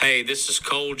Hey, this is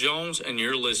Cole Jones, and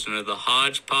you're listening to the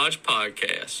Hodgepodge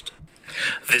Podcast.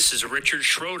 This is Richard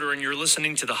Schroeder, and you're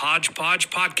listening to the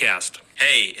Hodgepodge Podcast.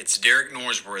 Hey, it's Derek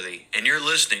Norsworthy, and you're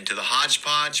listening to the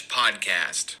Hodgepodge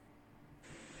Podcast.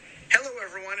 Hello,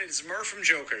 everyone. It's Murr from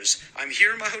Jokers. I'm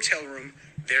here in my hotel room.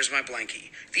 There's my blankie.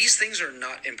 These things are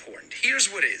not important.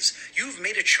 Here's what is. You've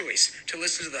made a choice to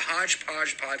listen to the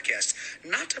Hodgepodge Podcast.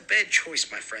 Not a bad choice,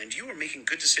 my friend. You are making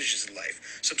good decisions in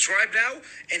life. Subscribe now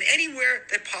and anywhere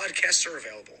that podcasts are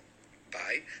available.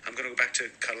 Bye. I'm going to go back to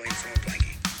cuddling from a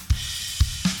blankie.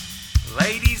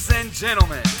 Ladies and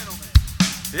gentlemen,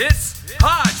 it's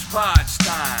Hodgepodge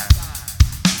time.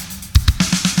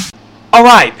 All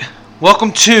right,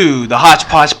 welcome to the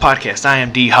Hodgepodge Podcast. I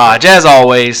am D. Hodge, as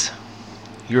always,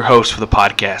 your host for the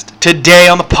podcast. Today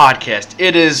on the podcast,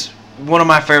 it is one of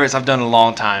my favorites I've done in a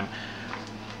long time.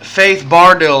 Faith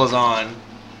Bardill is on.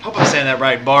 Hope I'm saying that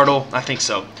right, Bardill. I think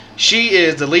so. She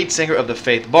is the lead singer of the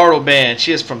Faith Bardill Band.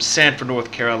 She is from Sanford, North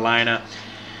Carolina.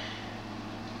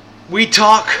 We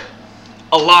talk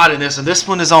a lot in this, and this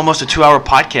one is almost a 2-hour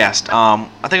podcast. I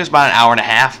think it was about an hour and a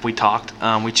half we talked.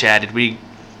 We chatted. We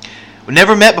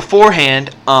never met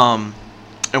beforehand,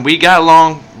 and we got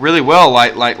along really well,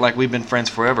 like we've been friends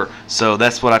forever. So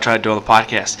that's what I try to do on the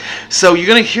podcast. So you're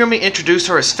going to hear me introduce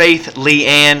her as Faith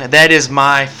Leanne. That is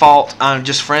my fault. I'm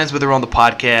just friends with her on the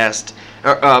podcast,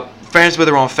 friends with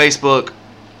her on Facebook,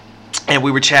 and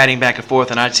we were chatting back and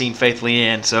forth, and I'd seen Faith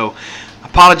Leanne, so I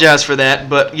apologize for that.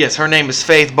 But yes, her name is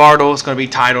Faith Bardill. It's going to be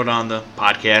titled on the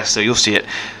podcast, so you'll see it.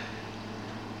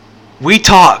 We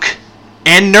talk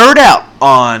and nerd out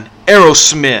on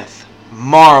Aerosmith,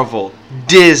 Marvel,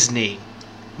 Disney,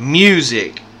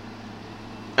 music.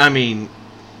 I mean,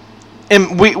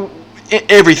 and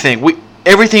everything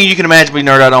you can imagine we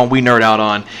nerd out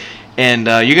on. And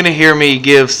you're gonna hear me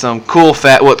give some cool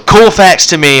facts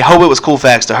to me. I hope it was cool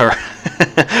facts to her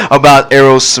about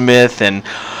Aerosmith and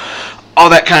all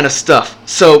that kind of stuff.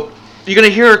 So you're gonna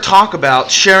hear her talk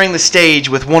about sharing the stage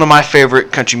with one of my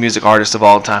favorite country music artists of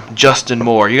all time, Justin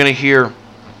Moore. You're gonna hear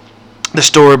the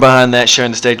story behind that,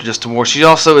 sharing the stage with Justin Moore. She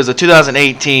also is a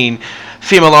 2018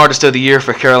 Female Artist of the Year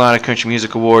for Carolina Country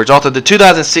Music Awards. Also the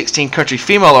 2016 Country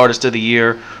Female Artist of the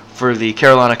Year for the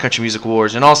Carolina Country Music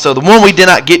Awards. And also the one we did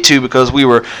not get to because we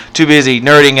were too busy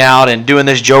nerding out and doing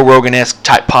this Joe Rogan-esque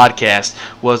type podcast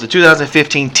was the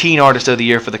 2015 Teen Artist of the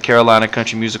Year for the Carolina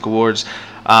Country Music Awards.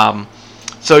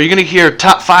 So you're going to hear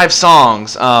top 5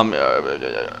 songs,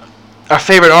 our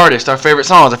favorite artists, our favorite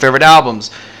songs, our favorite albums.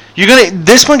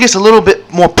 This one gets a little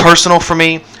bit more personal for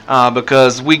me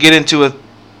because we get into a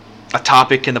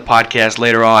topic in the podcast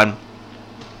later on.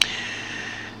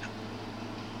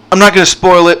 I'm not going to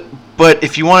spoil it, but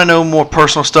if you want to know more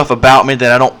personal stuff about me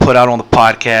that I don't put out on the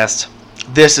podcast,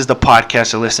 this is the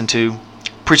podcast to listen to.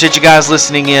 Appreciate you guys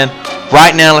listening in.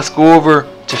 Right now, let's go over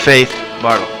to Faith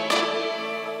Bardill.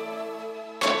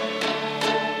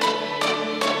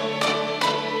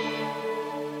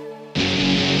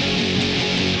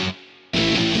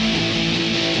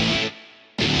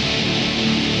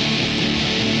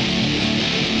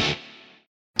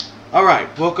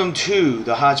 Alright, welcome to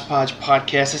the Hodgepodge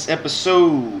Podcast. It's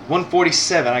episode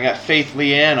 147. I got Faith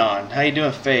Leanne on. How you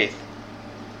doing, Faith?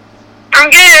 I'm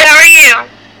good. How are you?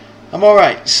 I'm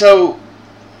alright. So,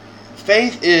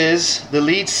 Faith is the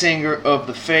lead singer of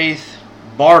the Faith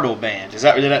Bardill Band. Did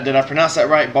I pronounce that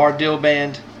right? Bardill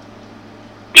Band?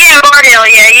 Yeah, Bardill.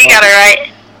 Yeah, you got it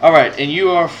right. Alright, and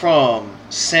you are from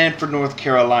Sanford, North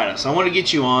Carolina. So I want to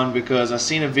get you on because I've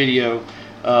seen a video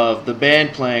of the band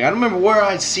playing. I don't remember where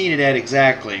I'd seen it at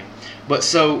exactly. But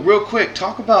so, real quick,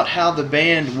 talk about how the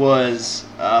band was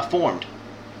formed.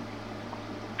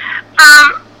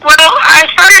 Well, I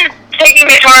started taking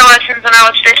guitar lessons when I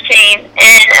was 15,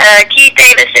 and Keith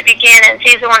Davis at Buchanan,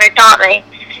 he's the one who taught me.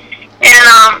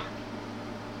 And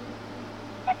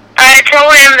I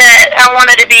told him that I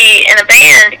wanted to be in a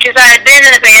band because I had been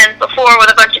in a band before with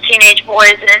a bunch of teenage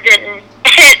boys, and it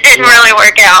didn't really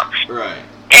work out. Right.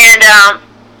 And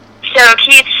so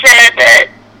Keith said that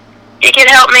he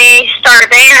could help me start a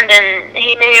band, and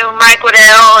he knew Mike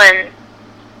Waddell, and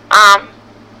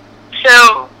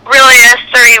so really us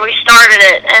three, we started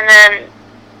it. And then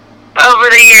over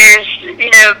the years,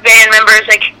 band members,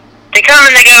 they come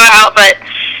and they go out, but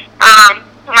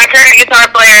my current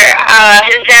guitar player,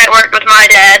 his dad worked with my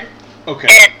dad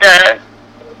at the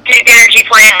Duke Energy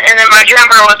plant, and then my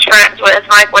drummer was friends with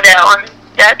Mike Waddell, and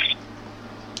that's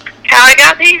how I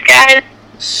got these guys.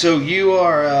 So you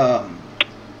are,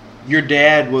 your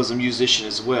dad was a musician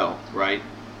as well, right?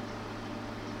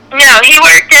 No, he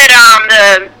worked at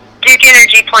the Duke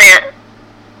Energy plant.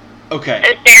 Okay.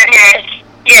 At Darren Harris.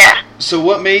 Yeah. So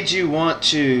what made you want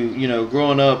to,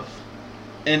 growing up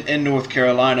in North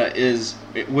Carolina,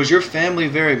 was your family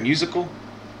very musical?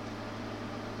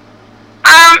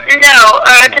 No.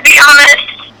 To be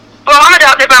honest, well, I'm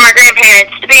adopted by my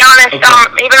grandparents. To be honest,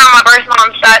 Okay. even on my birth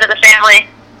mom's side of the family,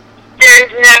 there's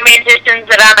no musicians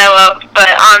that I know of. But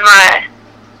on my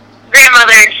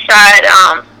grandmother's side,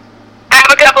 I have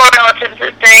a couple of relatives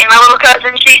that sing. My little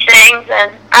cousin, she sings,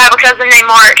 and I have a cousin named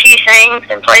Mark. He sings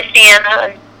and plays piano.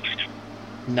 And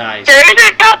Nice. so there's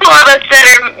a couple of us that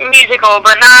are musical,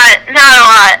 but not a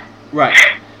lot. Right.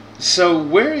 So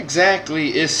where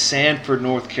exactly is Sanford,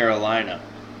 North Carolina?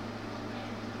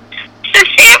 So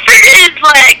Sanford is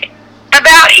like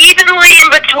about evenly in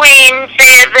between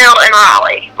Fayetteville and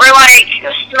Raleigh. We're like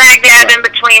smack dab in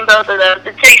between both of those.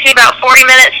 It takes me about 40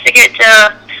 minutes to get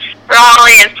to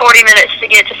Raleigh and 40 minutes to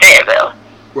get to Fayetteville.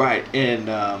 Right, and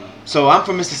so I'm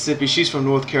from Mississippi, she's from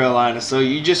North Carolina, so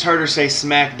you just heard her say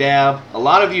smack dab. A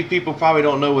lot of you people probably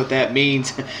don't know what that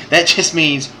means. That just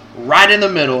means right in the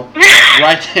middle,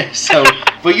 right there. So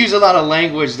we use a lot of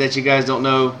language that you guys don't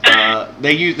know.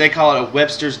 They call it a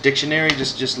Webster's dictionary.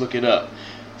 Just look it up.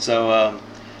 So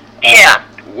Yeah.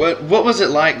 what was it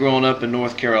like growing up in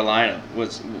North Carolina?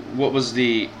 What was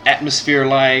the atmosphere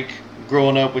like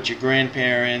growing up with your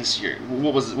grandparents?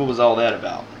 What was all that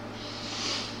about?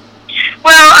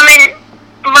 Well, I mean,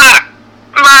 my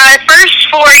first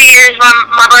 4 years,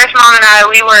 my birth mom and I,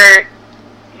 we were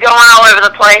going all over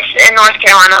the place in North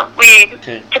Carolina.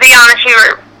 To be honest, we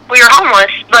were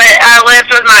homeless, but I lived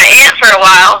with my aunt for a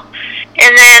while, and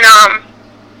then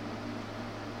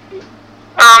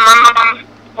my mom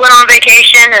went on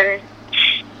vacation and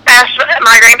asked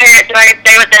my grandparents if I could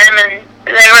stay with them, and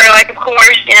they were like, of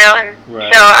course, and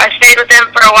Right. so I stayed with them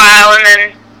for a while, and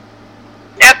then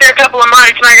after a couple of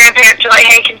months, my grandparents were like,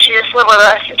 hey, can she just live with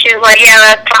us? And she was like, yeah,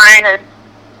 that's fine. And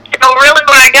so really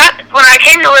when I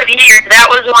came to live here, that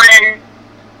was when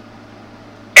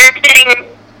everything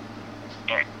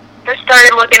just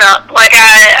started looking up. Like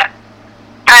I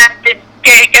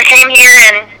came here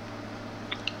and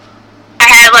I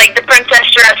had like the princess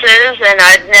dresses, and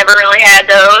I'd never really had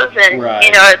those. And, Right.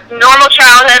 Normal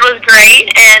childhood was great.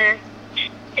 And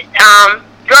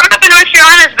growing up in North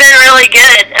Carolina has been really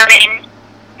good. I mean,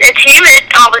 it's humid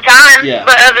all the time, Yeah.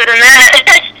 but other than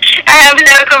that, I have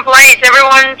no complaints.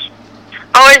 Everyone's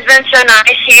always been so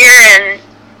nice here, and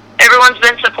everyone's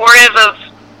been supportive of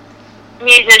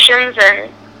musicians, and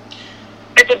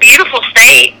it's a beautiful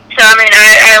state. So I mean,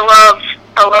 I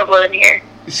love living here.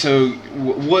 So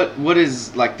what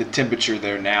is like the temperature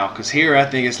there now? Because here I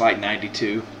think it's like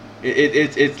 92.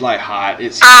 It's like hot.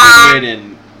 It's humid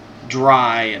and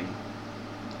dry and.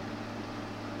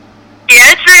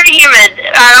 Yeah, it's very humid.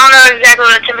 I don't know exactly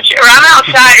what the temperature. I'm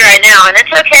outside right now, and it's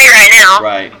okay right now.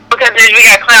 Right. Because we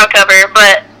got cloud cover,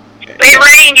 but it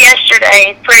rained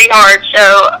yesterday pretty hard,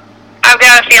 so I've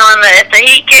got a feeling that if the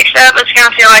heat kicks up, it's going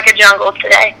to feel like a jungle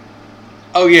today.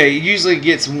 Oh yeah, it usually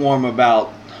gets warm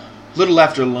about a little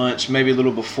after lunch, maybe a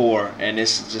little before, and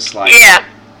it's just like if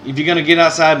you're gonna get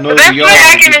outside and mow The best the yard. way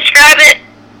I can describe it,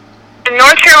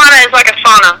 North Carolina is like a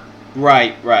sauna.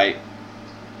 Right.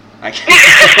 I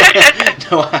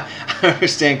can't. No, I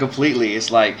understand completely.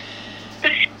 It's like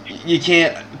you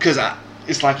can't, because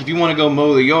it's like if you want to go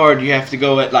mow the yard, you have to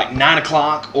go at like 9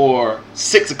 o'clock or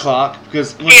 6 o'clock.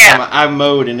 Because one time I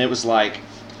mowed and it was like,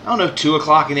 I don't know, 2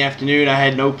 o'clock in the afternoon. I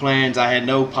had no plans. I had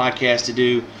no podcast to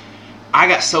do. I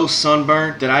got so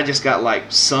sunburnt that I just got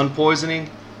like sun poisoning,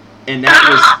 and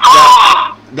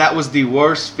that was the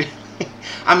worst feeling.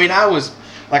 I mean, I was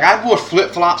like, I wore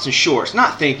flip-flops and shorts,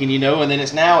 not thinking, and then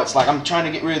it's like I'm trying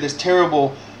to get rid of this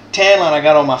terrible tan line I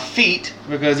got on my feet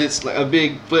because it's like a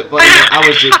big flip flop. I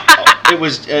was just,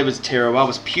 it was terrible. I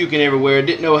was puking everywhere.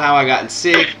 Didn't know how I gotten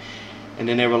sick, and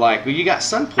then they were like, "Well, you got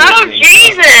sun poisoning." Oh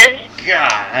Jesus!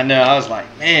 God, I know. I was like,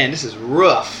 man, this is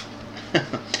rough.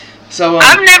 So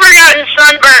I've never gotten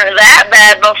sunburned that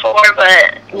bad before,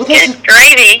 but it's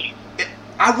gravy.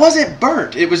 I wasn't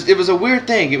burnt. It was a weird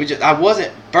thing. It was just, I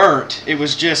wasn't burnt. It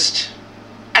was just,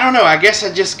 I don't know. I guess I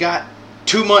just got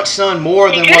too much sun more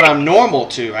than what I'm normal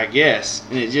to, I guess.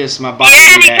 And it just, my body.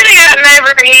 Yeah, and you could have gotten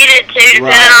overheated too, depending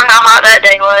on how hot that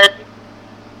day was.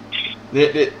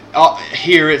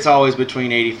 Here it's always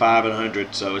between 85 and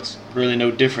 100, so it's really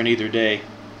no different either day.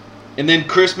 And then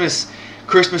Christmas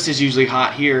is usually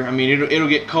hot here. I mean, it'll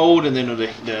get cold, and then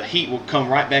the heat will come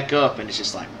right back up, and it's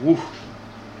just like, woo.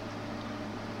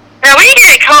 Now we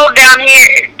get cold down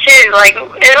here too. Like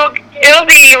it'll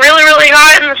be really, really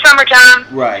hot in the summertime.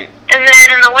 Right. And then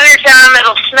in the wintertime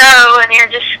it'll snow, and you're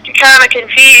just kind of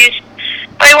confused.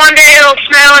 Like one day it'll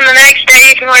snow, and the next day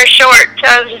you can wear shorts.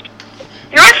 So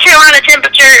North Carolina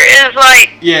temperature is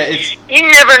like, Yeah, it's you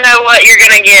never know what you're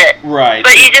going to get. right.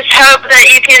 But you just hope that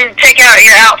you can pick out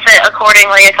your outfit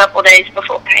accordingly a couple days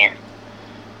beforehand.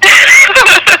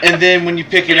 And then when you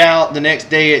pick it out, the next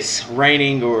day it's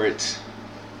raining or Exactly.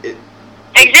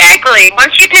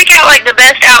 Once you pick out like the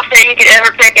best outfit you could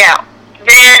ever pick out,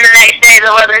 then the next day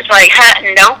the weather's like,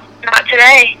 nope, not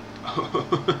today.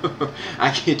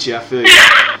 I get you. I feel you.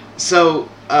 So,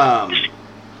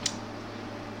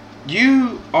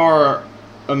 you are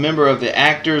a member of the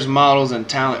Actors, Models, and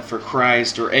Talent for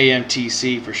Christ, or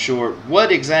AMTC for short.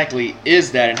 What exactly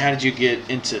is that, and how did you get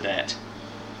into that?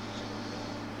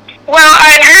 Well,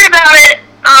 I heard about it,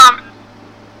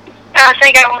 I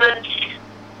think I was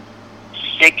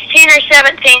 16 or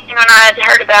 17 when I had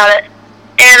heard about it.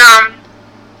 And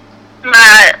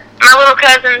my little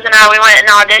cousins and I, we went and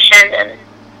auditioned, and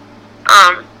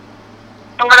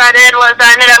what I did was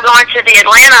I ended up going to the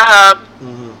Atlanta hub.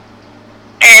 Mm-hmm.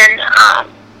 And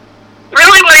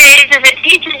really what it is it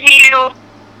teaches you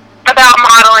about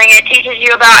modeling, it teaches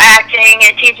you about acting,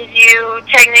 it teaches you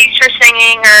techniques for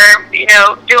singing or,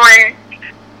 doing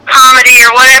comedy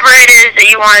or whatever it is that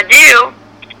you want to do.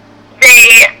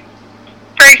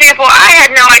 For example, I had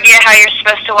no idea how you're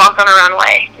supposed to walk on a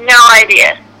runway. No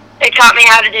idea. They taught me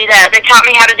how to do that. They taught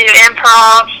me how to do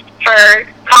improv for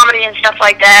comedy and stuff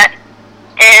like that.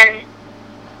 And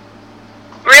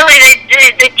really,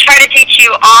 they try to teach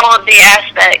you all of the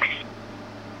aspects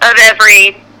of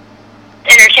every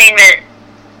entertainment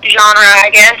genre,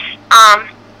 I guess.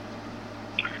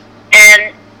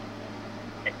 And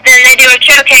then they do a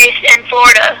showcase in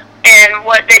Florida, and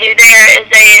what they do there is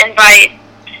they invite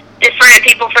different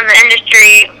people from the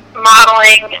industry,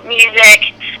 modeling,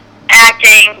 music,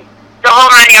 acting, the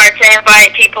whole 9 yards. They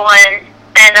invite people in,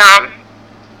 and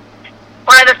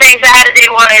one of the things I had to do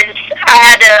was I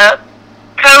had to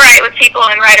co-write with people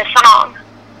and write a song.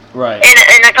 Right.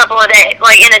 In a couple of days,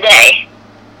 like in a day,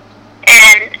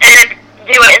 and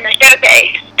do it in the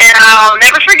showcase. And I'll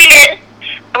never forget,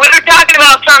 we were talking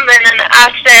about something, and I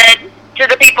said to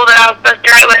the people that I was supposed to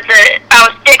write with that I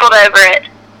was tickled over it.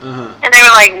 Uh-huh. And they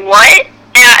were like, what?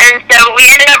 And so we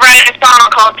ended up writing a song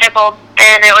called Tickled,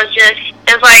 and it was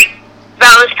like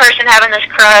about this person having this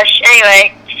crush.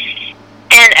 Anyway,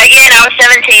 and again, I was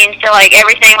 17, so like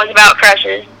everything was about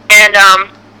crushes. And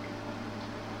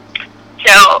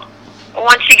so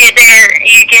once you get there,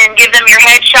 you can give them your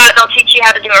headshot. They'll teach you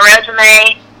how to do a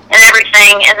resume and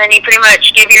everything, and then you pretty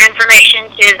much give your information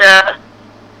to the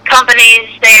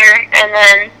companies there, and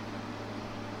then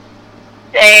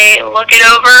they look it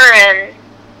over and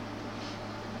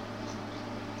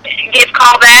give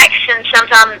callbacks, and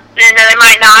sometimes they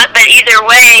might not, but either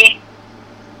way,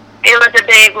 it was a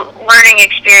big learning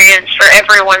experience for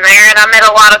everyone there, and I met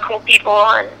a lot of cool people,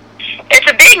 and it's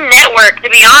a big network, to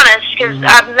be honest, because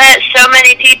I've met so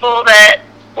many people that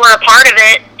were a part of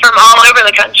it from all over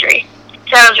the country.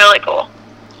 So that was really cool.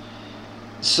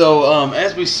 So,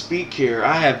 as we speak here,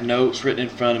 I have notes written in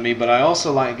front of me, but I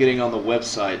also like getting on the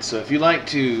website. So if you'd like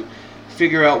to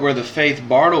figure out where the Faith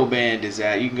Bardill Band is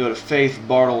at, you can go to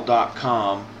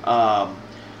faithbardill.com.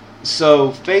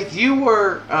 So, Faith, you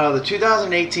were the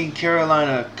 2018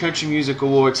 Carolina Country Music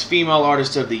Awards Female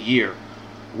Artist of the Year.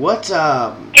 What?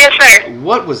 Yes, sir.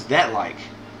 What was that like?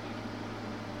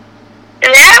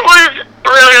 That was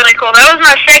really, really cool. That was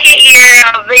my second year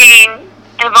of being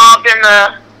involved in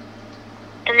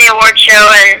the award show,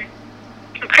 and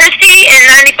Christy in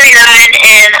 93.9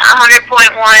 and 100.1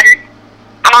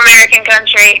 All-American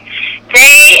Country,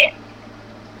 they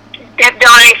have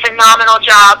done a phenomenal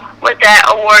job with that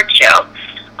award show.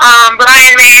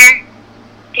 Brian Mayer,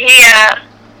 he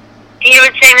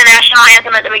would sing the national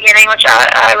anthem at the beginning, which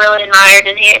I really admired,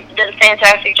 and he did a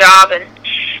fantastic job, and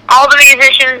all the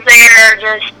musicians there are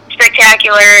just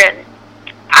spectacular, and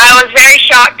I was very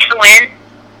shocked to win.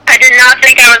 I did not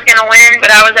think I was going to win,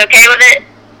 but I was okay with it.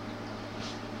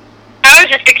 I was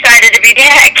just excited to be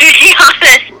back, to be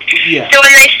honest. Yeah. So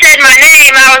when they said my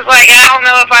name, I was like, I don't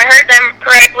know if I heard them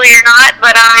correctly or not,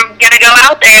 but I'm going to go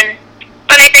out there. And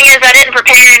funny thing is, I didn't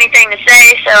prepare anything to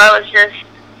say, so I was just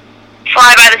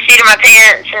fly by the seat of my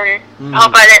pants and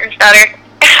hope I didn't stutter.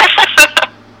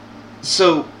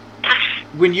 So,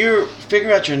 when you're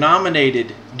figuring out you're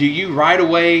nominated, do you right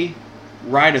away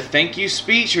write a thank you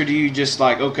speech, or do you just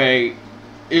like, okay,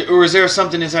 or is there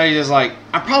something inside you that's like,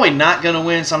 I'm probably not gonna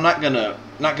win, so I'm not gonna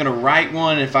write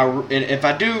one. If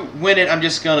I do win it, I'm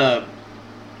just gonna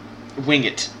wing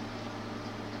it.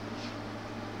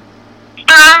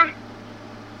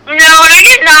 No, when I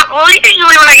get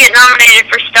usually when I get nominated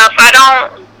for stuff, I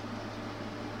don't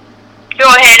go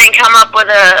ahead and come up with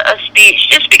a speech.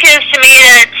 Just because to me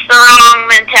that's the wrong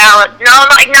mentality. No,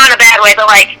 like not in a bad way, but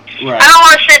like Right. I don't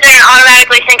want to sit there and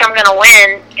automatically think I'm gonna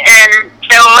win. And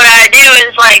so what I do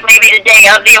is like maybe the day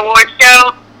of the awards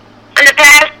show. In the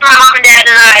past, my mom and dad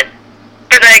and I,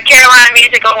 for the Carolina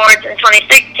Music Awards in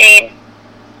 2016,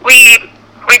 we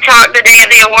talked the day of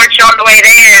the awards show on the way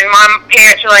there, and my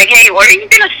parents were like, "Hey, what are you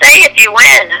gonna say if you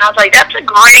win?" And I was like, "That's a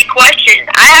great question.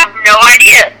 I have no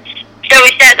idea." So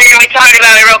we sat there and we talked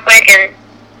about it real quick, and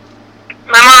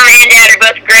my mom and dad are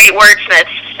both great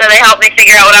wordsmiths, so they helped me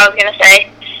figure out what I was gonna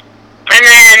say. And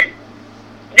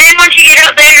then once you get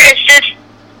up there, it's just,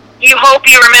 you hope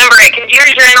you remember it, because your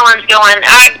adrenaline's going.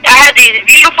 I had these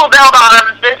beautiful bell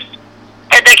bottoms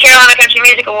at the Carolina Country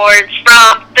Music Awards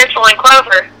from Thistle and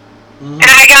Clover. And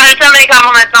I got so many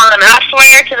compliments on them, and I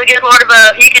swear to the good Lord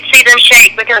above, you could see them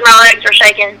shake because my legs were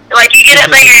shaking. Like, you get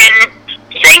up there and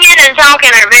singing and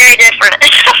talking are very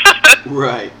different.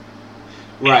 Right.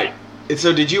 Right. And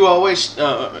so did you always,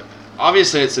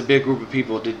 obviously it's a big group of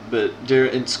people, but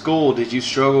in school, did you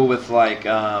struggle with like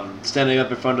standing up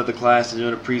in front of the class and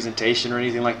doing a presentation or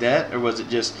anything like that? Or was it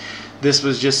just, this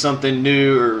was just something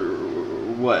new, or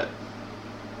what?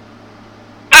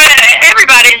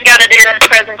 Everybody's got to do those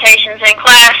presentations in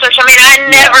class, which, I mean, I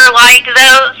never liked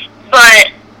those,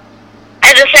 but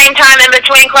at the same time, in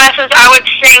between classes, I would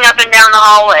sing up and down the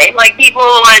hallway. Like, people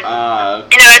would,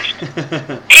 you know,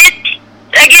 it's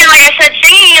again, like I said,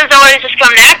 singing has always just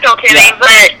come natural to me,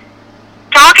 but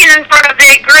talking in front of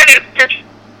big groups,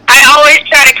 I always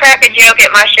try to crack a joke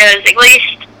at my shows, at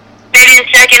least maybe the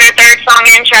second or third song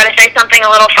in, try to say something a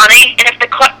little funny, and if the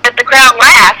crowd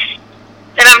laughs,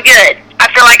 then I'm good.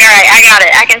 I feel like, all right, I got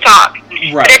it, I can talk.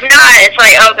 Right. But if not, it's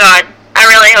like, oh God, I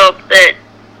really hope that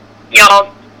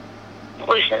y'all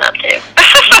loosen up too.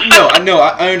 No,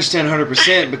 I understand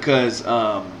 100% because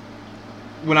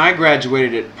when I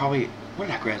graduated at probably, where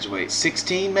did I graduate?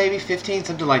 16, maybe 15,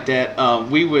 something like that.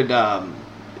 We would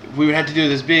have to do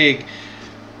this big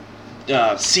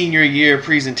senior year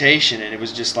presentation, and it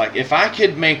was just like, if I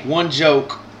could make one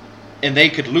joke and they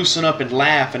could loosen up and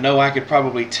laugh and know I could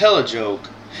probably tell a joke,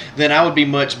 then I would be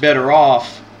much better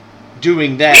off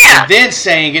doing that and then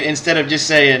saying it instead of just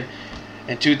saying,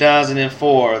 in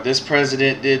 2004, this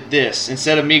president did this,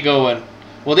 instead of me going,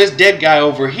 well, this dead guy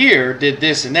over here did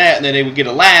this and that, and then they would get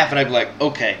a laugh, and I'd be like,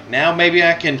 okay, now maybe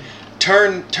I can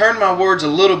turn my words a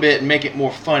little bit and make it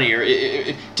more funnier.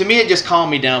 To me, it just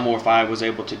calmed me down more if I was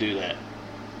able to do that.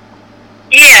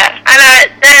 Yeah,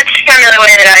 and that's kind of the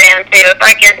way that I am too.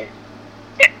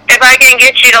 If I can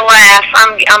get you to laugh,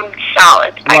 I'm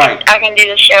solid. Right. I can do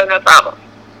the show, no problem.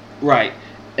 Right,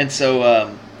 and so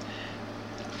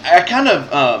I kind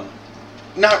of I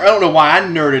don't know why I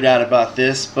nerded out about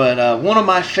this, but one of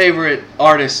my favorite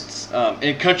artists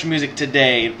in country music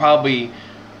today, probably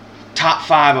top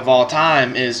 5 of all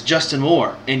time, is Justin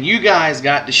Moore. And you guys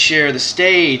got to share the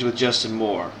stage with Justin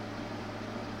Moore.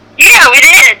 Yeah, we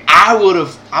did. I would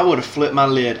have flipped my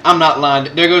lid. I'm not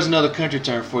lying. There goes another country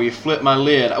term for you. Flip my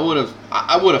lid. I would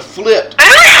have flipped.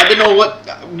 I didn't know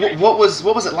what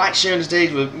was it like sharing the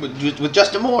stage with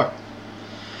Justin Moore.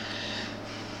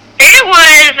 It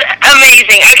was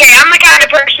amazing. Okay, I'm the kind of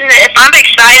person that if I'm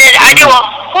excited, I do a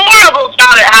horrible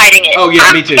job at hiding it. Oh, yeah,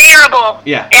 I'm me too. Terrible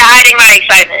at hiding my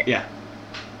excitement. Yeah.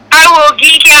 I will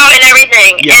geek out and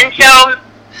everything. Yeah. And so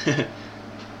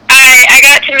I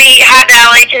got to meet High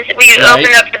Valley because we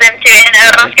opened up for them too, and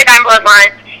Oscar Time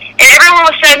Bloodline. And everyone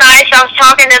was so nice. I was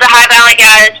talking to the High Valley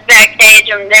guys backstage,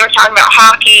 and they were talking about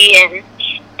hockey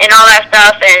and all that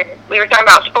stuff, and we were talking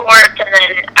about sports, and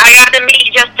then I got to meet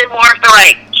Justin Moore for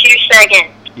like 2 seconds.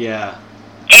 Yeah.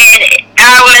 And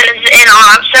I was in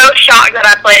awe. I'm so shocked that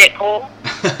I played it cool.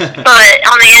 But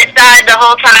on the inside, the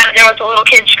whole time, there was a little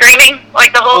kid screaming,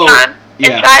 like the whole time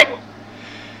inside.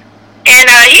 And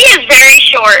he is very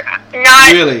short.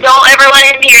 Really? Don't ever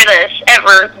let him hear this,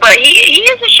 ever. But he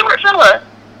is a short fella.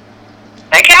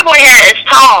 That cowboy hat is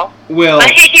tall. Well, but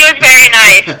he was very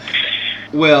nice.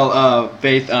 Well,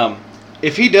 Faith,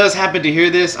 if he does happen to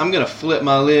hear this, I'm going to flip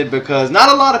my lid because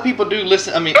not a lot of people do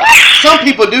listen. I mean, some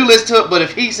people do listen to it, but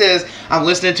if he says, I'm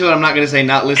listening to it, I'm not going to say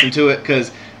not listen to it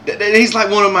because he's like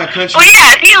one of my country. Well,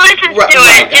 yeah, if he listens to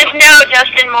it, just know,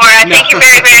 Justin Moore, I think you're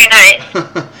very, very nice.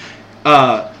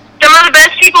 Some of the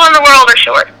best people in the world are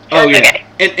short. Oh, yeah.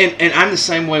 Okay. And I'm the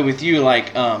same way with you.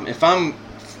 Like, if I'm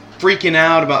freaking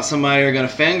out about somebody or going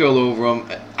to fangirl over them,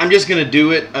 I'm just going to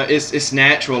do it. It's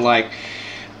natural. Like,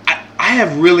 I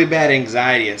have really bad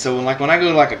anxiety, and so when I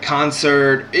go to like a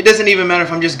concert, it doesn't even matter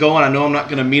if I'm just going. I know I'm not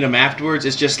going to meet them afterwards.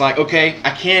 It's just like, okay, I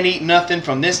can't eat nothing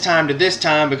from this time to this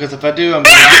time because if I do, I'm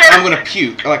gonna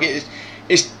puke. Like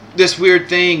it's this weird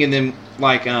thing. And then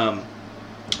like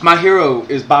my hero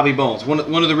is Bobby Bones. One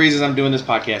of the reasons I'm doing this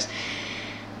podcast.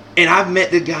 And I've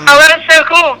met the guy. Oh, that is so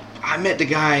cool. I met the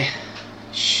guy,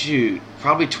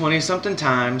 probably 20-something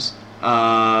times.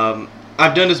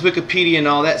 I've done his Wikipedia and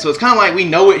all that, so it's kind of like we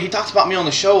know it. He talks about me on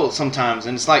the show sometimes,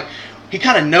 and it's like he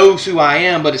kind of knows who I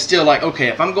am, but it's still like, okay,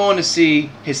 if I'm going to see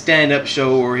his stand-up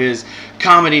show or his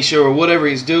comedy show or whatever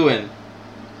he's doing,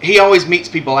 he always meets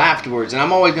people afterwards, and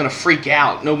I'm always going to freak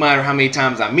out no matter how many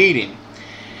times I meet him.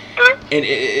 And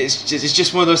it's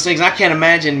just one of those things. I can't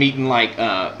imagine meeting like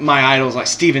my idols like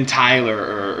Steven Tyler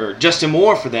or Justin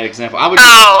Moore for that example. Don't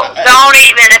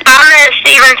even. If I met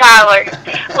Steven Tyler,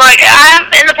 like I've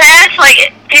in the past,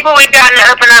 like people we've gotten to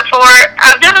open up for,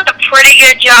 I've done a pretty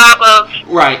good job of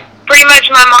pretty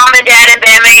much my mom and dad and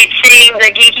bandmates seeing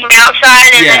the geeking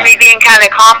outside and then me being kind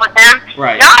of calm with them.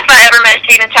 Right. Not if I ever met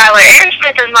Steven Tyler.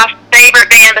 Aerosmith is my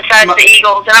favorite band besides the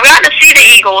Eagles, and I've gotten to see the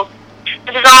Eagles.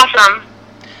 This is awesome.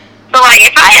 But, like,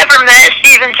 if I ever met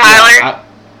Steven Tyler,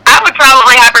 I would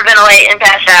probably hyperventilate and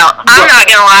pass out. I'm not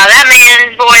going to lie. That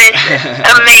man's voice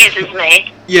amazes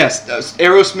me. Yes,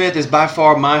 Aerosmith is by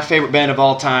far my favorite band of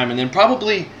all time. And then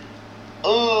probably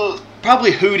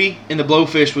Hootie and the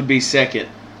Blowfish would be second.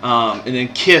 And then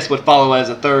Kiss would follow as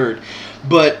a third.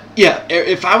 But, yeah,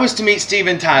 if I was to meet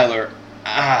Steven Tyler,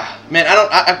 man,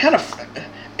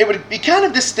 it would be kind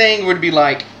of this thing where it'd be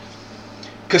like,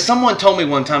 because someone told me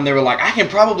one time, they were like, I can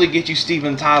probably get you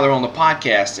Steven Tyler on the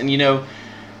podcast. And, you know,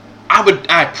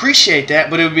 I appreciate that,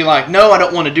 but it would be like, no, I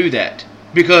don't want to do that.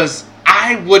 Because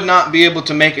I would not be able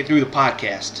to make it through the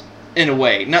podcast, in a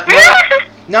way. Not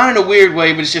in a weird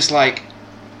way, but it's just like,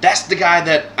 that's the guy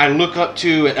that I look up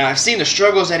to, and I've seen the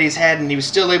struggles that he's had, and he was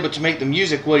still able to make the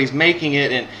music what he's making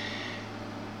it, and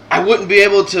I wouldn't be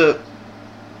able to,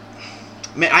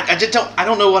 man, I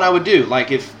don't know what I would do.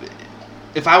 Like,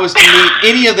 if I was to meet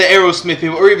any of the Aerosmith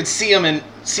people, or even see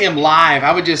them live,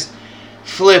 I would just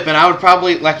flip, and I would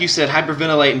probably, like you said,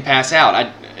 hyperventilate and pass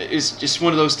out. It's just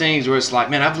one of those things where it's like,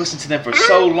 man, I've listened to them for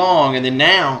so long, and then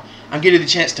now I'm getting the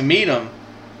chance to meet them.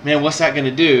 Man, what's that going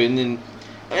to do? And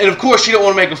of course, you don't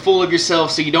want to make a fool of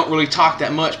yourself, so you don't really talk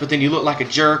that much, but then you look like a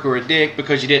jerk or a dick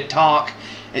because you didn't talk.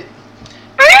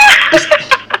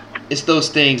 It's those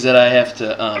things that I have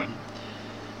to,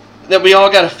 that we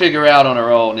all got to figure out on our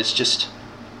own. It's just...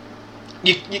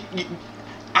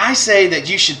 I say that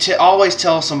you should always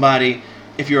tell somebody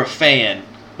if you're a fan,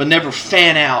 but never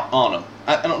fan out on them.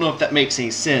 I don't know if that makes any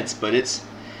sense, but it's...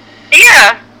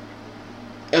 Yeah.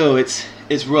 Oh, it's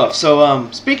rough.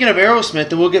 So, speaking of Aerosmith,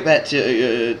 then we'll get back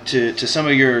to some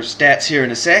of your stats here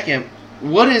in a second.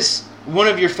 What is one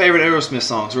of your favorite Aerosmith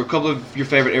songs, or a couple of your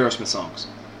favorite Aerosmith songs?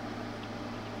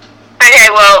 Okay,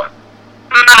 well,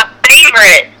 my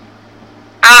favorite...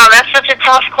 Oh, that's such a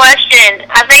tough question.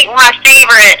 I think my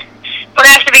favorite would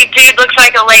have to be Dude Looks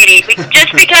Like a Lady.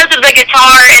 Just because of the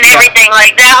guitar and everything.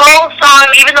 Like, that whole song,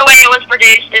 even the way it was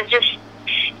produced, is just...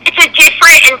 It's a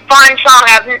different and fun song.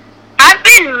 I've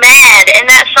been mad, and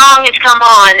that song has come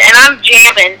on, and I'm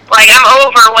jamming. Like, I'm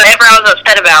over whatever I was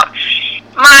upset about.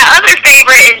 My other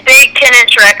favorite is Big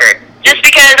 10-inch Record. Just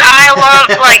because I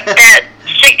love, like, that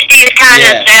 60s kind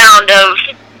of sound of...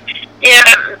 You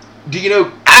know... Do you know...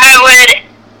 I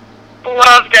would...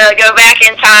 love to go back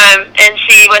in time and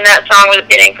see when that song was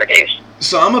getting produced.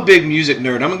 So I'm a big music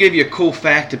nerd. I'm going to give you a cool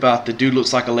fact about the Dude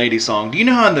Looks Like a Lady song. Do you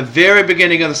know how in the very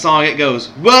beginning of the song it goes,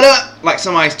 what up? Like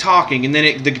somebody's talking, and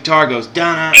then the guitar goes,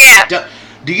 da-na, da.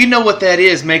 Do you know what that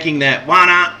is, making that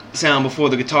wah-na sound before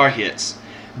the guitar hits?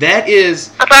 That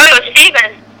is... I thought it was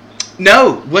Steven.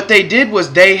 No, what they did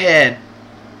was they had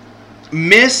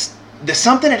missed...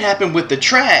 Something had happened with the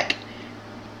track,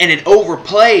 and it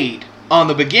overplayed on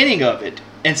the beginning of it.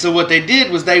 And so what they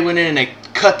did was they went in and they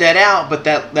cut that out, but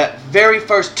that very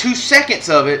first 2 seconds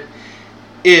of it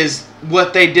is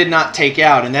what they did not take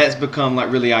out, and that has become like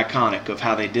really iconic of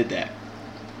how they did that.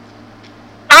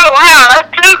 Oh wow,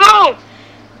 that's so cool.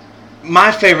 My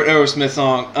favorite Aerosmith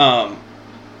song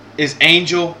is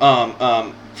Angel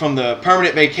from the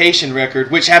Permanent Vacation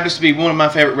record, which happens to be one of my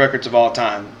favorite records of all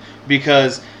time,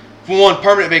 because for one,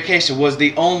 Permanent Vacation was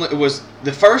the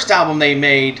first album they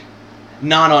made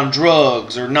not on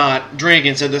drugs or not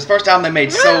drinking. So this first album they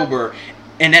made sober,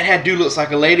 and that had Dude Looks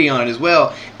Like a Lady on it as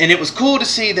well. And it was cool to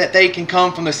see that they can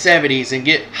come from the 70s and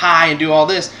get high and do all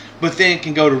this, but then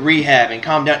can go to rehab and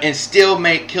calm down and still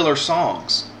make killer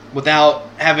songs without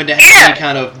having to have any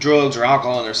kind of drugs or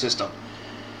alcohol in their system.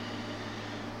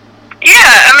 Yeah,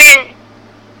 I mean,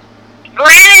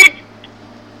 granted,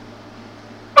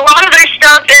 a lot of their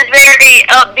stuff is very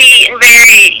upbeat and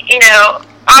very, you know,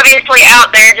 obviously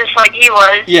out there, just like he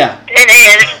was. Yeah. And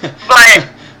is. But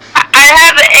I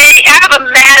I have a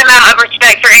mad amount of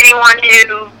respect for anyone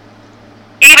who,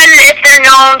 even if they're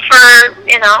known for,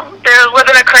 they're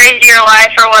living a crazier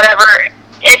life or whatever,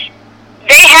 if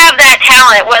they have that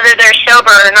talent, whether they're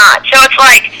sober or not. So it's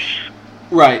like,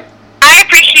 right. I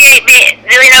appreciate being,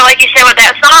 like you said with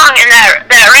that song and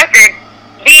that record,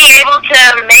 being able to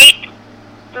make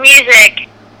music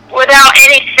without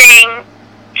anything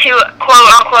to quote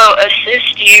unquote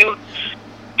assist you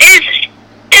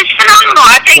is phenomenal.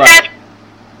 I think right.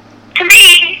 to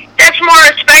me, that's more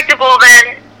respectable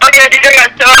than, dude, I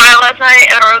got so high last night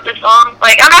and I wrote this song.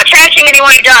 Like, I'm not trashing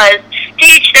anyone who does. To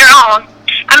each their own.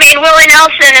 I mean, Willie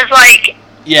Nelson is like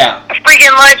a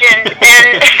freaking legend,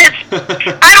 and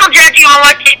I don't judge you on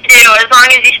what you do as long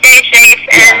as you stay safe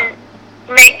and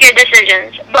make good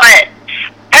decisions. But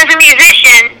as a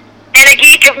musician and a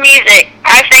geek of music,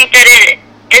 I think that it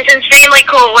is insanely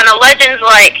cool when a legend's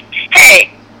like,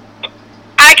 hey,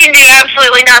 I can do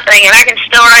absolutely nothing and I can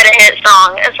still write a hit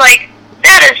song. It's like,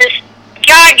 that is just,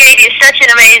 God gave you such an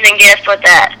amazing gift with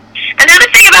that. Another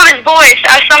thing about his voice,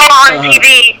 I saw on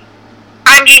TV,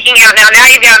 I'm geeking out now. Now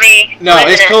you got me. No,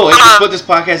 it's cool. It's what this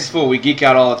podcast is for. We geek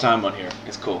out all the time on here.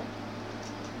 It's cool.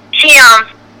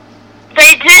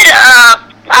 They did,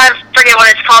 I forget what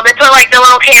it's called. They put like the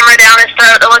little camera down his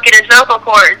throat to look at his vocal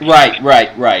cords. Right.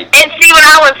 And see, when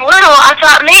I was little, I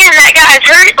thought, man, that guy's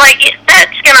hurt. Like,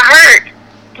 that's gonna hurt.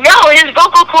 No, his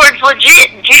vocal cords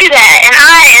legit do that, and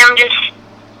I'm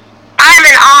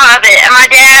in awe of it. And my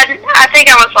dad, I think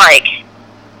I was like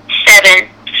 7.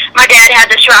 My dad had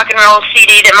this rock and roll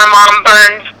CD that my mom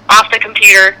burned off the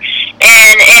computer,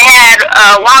 and it had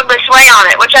Walk This Way on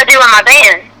it, which I do in my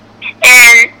band.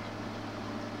 And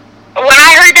when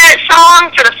I heard that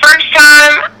song for the first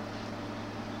time,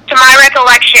 to my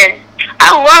recollection,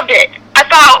 I loved it. I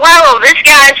thought, whoa, this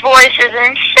guy's voice is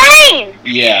insane.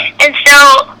 Yeah. And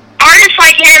so, artists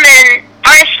like him and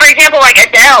artists, for example, like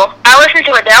Adele, I listen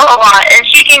to Adele a lot, and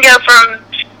she can go from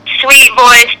sweet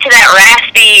voice to that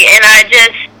raspy, and I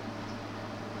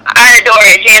adore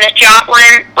it. Janis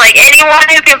Joplin, like anyone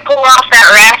who can pull off that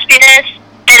raspiness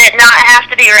and it not have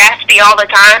to be raspy all the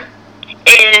time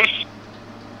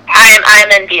I'm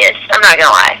envious. I'm not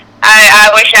gonna lie. I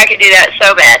wish I could do that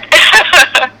so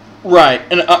bad. Right,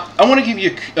 and I want to give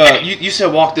you, you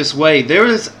said Walk This Way. There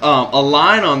is a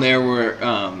line on there where,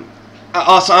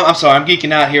 also, I'm sorry, I'm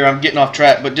geeking out here, I'm getting off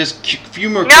track, but just a few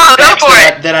more facts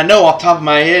that I know off the top of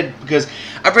my head, because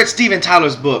I've read Steven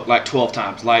Tyler's book like 12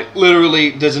 times. Like,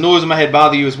 literally, Does the Noise in My Head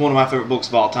Bother You is one of my favorite books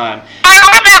of all time. I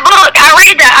love that book.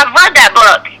 I've read that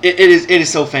book. It is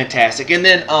so fantastic. And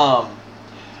then,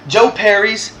 Joe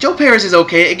Perry's is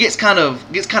okay. It gets kind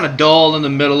of dull in the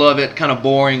middle of it, kind of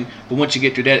boring, but once you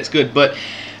get through that, it's good. But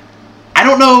I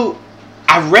don't know,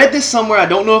 I read this somewhere, I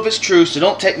don't know if it's true, so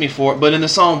don't take me for it, but in the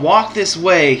song Walk This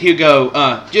Way, he'll go,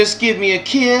 just give me a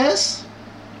kiss.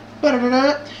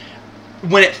 Ba-da-da-da.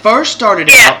 When it first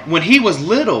started out, when he was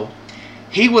little,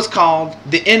 he was called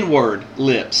the N-word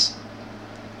Lips.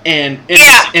 And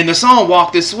in the song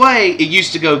Walk This Way, it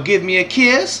used to go, give me a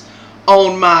kiss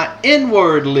on my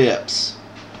N-word lips.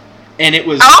 And it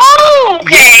was... Oh,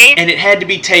 okay. And it had to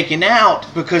be taken out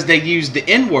because they used the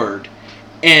N-word.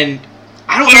 And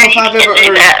I don't know if I've ever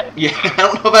heard... That. Yeah, I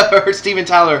don't know if I've ever heard Steven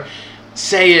Tyler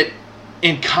say it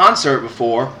in concert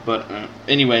before, but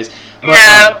anyways. But,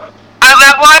 no.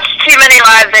 I've watched too many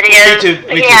live videos. Me too.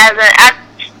 He hasn't.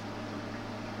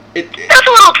 It's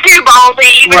a little too ballsy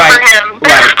even for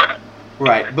him.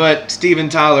 Right. But Steven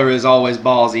Tyler is always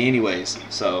ballsy anyways,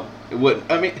 so it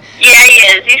wouldn't... I mean... Yeah, he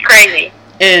is. He's crazy.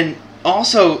 And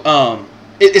also,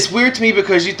 it's weird to me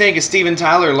because you think of Steven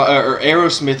Tyler or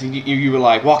Aerosmith and you were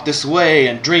like, Walk This Way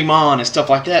and Dream On and stuff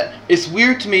like that. It's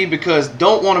weird to me because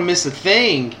Don't Want to Miss a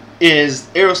Thing is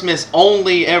Aerosmith's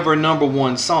only ever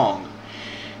 #1 song.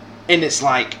 And it's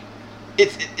like,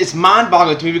 it's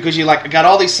mind-boggling to me because you like got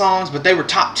all these songs, but they were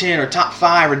top 10 or top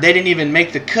 5, or they didn't even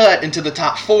make the cut into the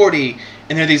top 40,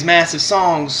 and they're these massive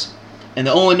songs, and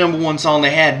the only #1 song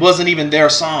they had wasn't even their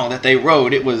song that they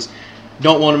wrote. It was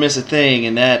Don't Want to Miss a Thing,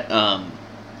 and that... and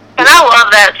I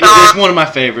love that song. It's one of my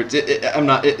favorites.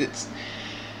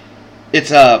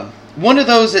 It's one of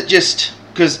those that just...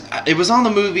 Because it was on the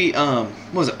movie,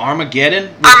 what was it,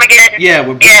 Armageddon? Armageddon. Yeah,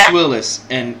 with Bruce Willis.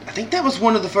 And I think that was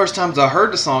one of the first times I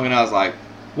heard the song, and I was like,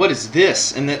 what is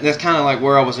this? And that's kind of like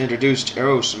where I was introduced to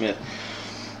Aerosmith.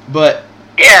 But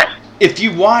if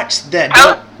you watch that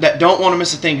Don't Want to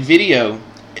Miss a Thing video,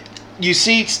 you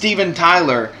see Steven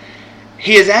Tyler,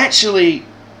 he is actually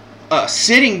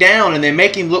sitting down, and they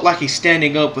make him look like he's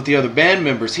standing up with the other band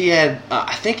members. He had,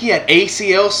 I think he had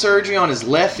ACL surgery on his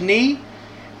left knee.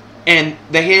 And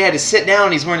he had to sit down,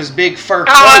 and he's wearing this big fur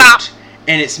coat,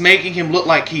 and it's making him look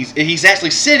like he's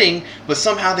actually sitting, but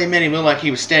somehow they made him look like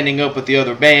he was standing up with the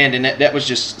other band, and that was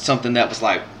just something that was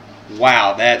like,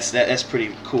 wow, that's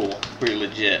pretty cool, pretty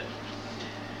legit.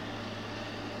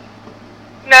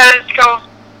 No, that's cool.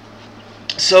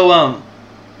 So,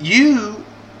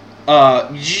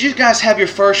 did you guys have your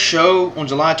first show on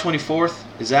July 24th?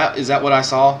 Is that what I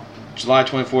saw? July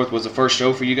 24th was the first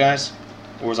show for you guys?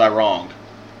 Or was I wrong?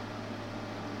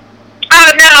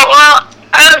 Oh, no, well,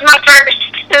 it was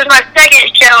my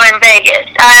second show in Vegas.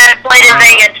 I played in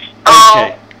Vegas.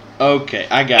 Okay,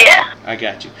 I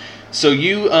got you. So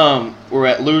you were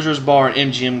at Losers Bar at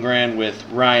MGM Grand with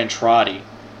Ryan Trotty.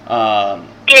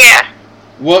 Yeah.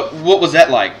 What was that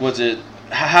like? Was it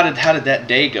how did that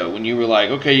day go when you were like,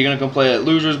 okay, you're gonna come play at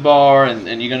Losers Bar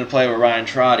and you're gonna play with Ryan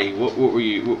Trotty? What were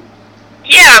you?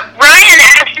 Yeah, Ryan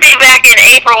asked me back in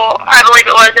April, I believe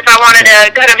it was, if I wanted to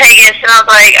go to Vegas, and I was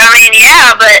like, I mean,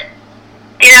 yeah, but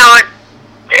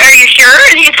are you sure?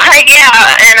 And he's like,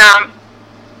 yeah, and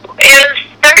it was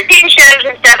 13 shows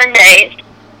in 7 days,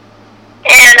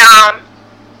 and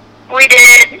we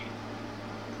did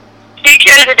 2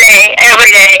 shows a day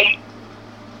every day,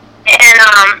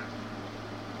 and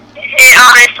it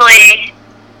honestly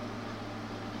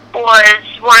was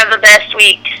one of the best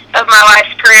weeks of my life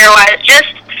career-wise.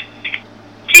 Just,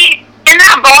 see, in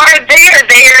that bar, they're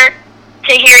there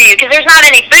to hear you, because there's not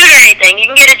any food or anything.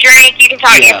 You can get a drink, you can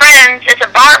talk to your friends. It's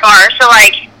a bar, so,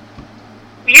 like,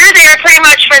 you're there pretty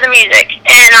much for the music.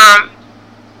 And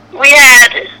we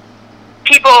had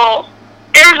people,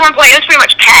 there was one point, it was pretty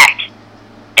much packed,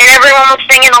 and everyone was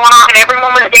singing along, and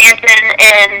everyone was dancing,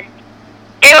 and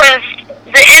it was,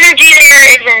 the energy there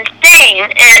is insane,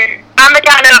 and I'm the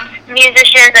kind of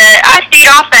musician that I feed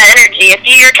off that energy. If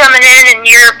you're coming in and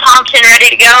you're pumped and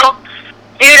ready to go,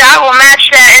 dude, I will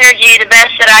match that energy the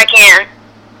best that I can.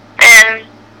 And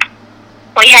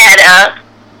we had,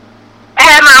 I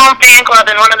had my own fan club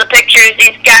in one of the pictures.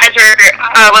 These guys were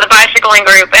with a bicycling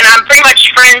group, and I'm pretty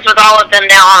much friends with all of them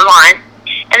now online.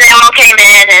 And they all came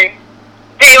in, and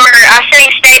they were, I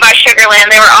sang Stay by Sugarland.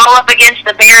 They were all up against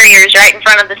the barriers right in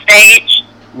front of the stage.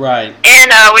 Right.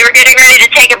 And we were getting ready to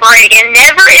take a break, and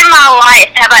never in my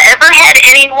life have I ever had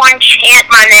anyone chant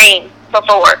my name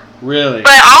before. Really?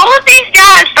 But all of these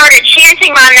guys started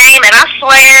chanting my name, and I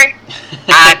swear,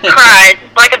 I cried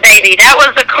like a baby. That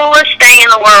was the coolest thing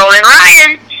in the world. And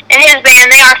Ryan and his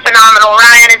band, they are phenomenal.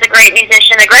 Ryan is a great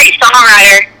musician, a great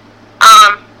songwriter.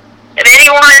 If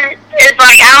anyone is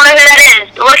like, I don't know who that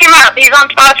is, look him up. He's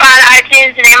on Spotify,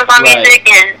 iTunes, and Amazon Music,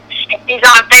 and he's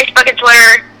on Facebook and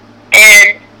Twitter.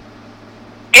 And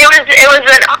it was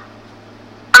an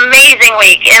amazing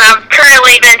week, and I've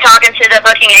currently been talking to the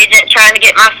booking agent trying to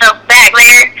get myself back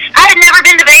there. I had never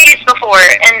been to Vegas before,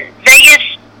 and Vegas,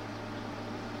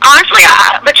 honestly,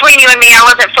 between you and me, I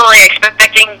wasn't fully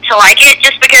expecting to like it,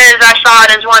 just because I saw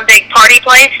it as one big party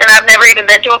place, and I've never even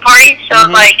been to a party, so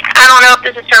I was like, I don't know if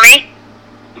this is for me.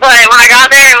 But when I got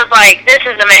there, it was like, this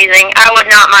is amazing. I would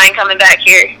not mind coming back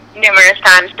here numerous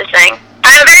times to sing.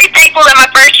 I'm very thankful that my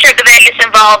first trip to Vegas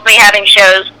involved me having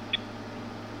shows.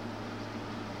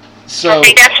 So, I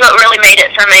think that's what really made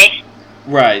it for me.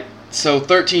 Right. So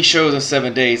 13 shows in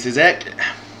 7 days.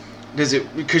 Because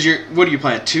what are you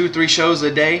playing? 2-3 shows a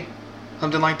day?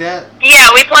 Something like that?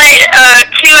 Yeah, we played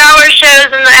 2-hour shows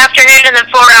in the afternoon and then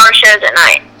 4-hour shows at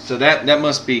night. So that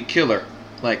must be killer.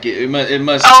 Like it must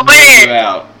wear you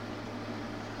out.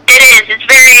 It is. It's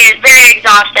very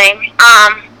exhausting.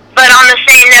 But on the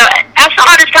same note, I saw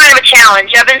it as kind of a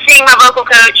challenge. I've been seeing my vocal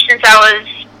coach since I was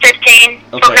 14.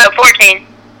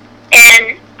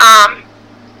 And I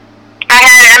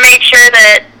made sure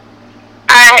that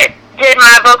I did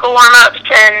my vocal warm-ups,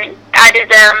 and I did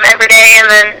them every day.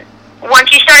 And then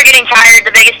once you start getting tired,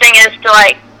 the biggest thing is to,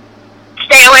 like,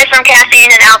 stay away from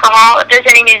caffeine and alcohol. If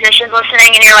there's any musicians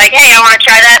listening and you're like, hey, I want to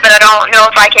try that, but I don't know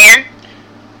if I can.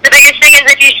 The biggest thing is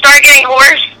if you start getting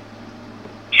hoarse,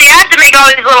 see, I have to make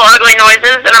all these little ugly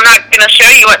noises, and I'm not going to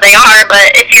show you what they are,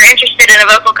 but if you're interested in a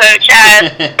vocal coach, I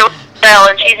have Belle,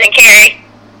 and she's in Cary.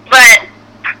 But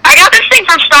I got this thing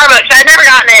from Starbucks. I'd never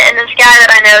gotten it, and this guy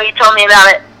that I know, he told me about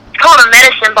it. It's called a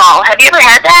medicine ball. Have you ever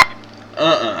had that?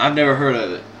 I've never heard of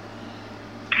it.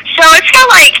 So it's got,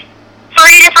 like,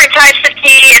 3 different types of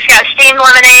tea. It's got steamed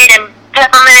lemonade and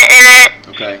peppermint in it.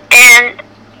 Okay. And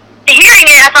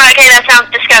hearing it, I thought, okay, that sounds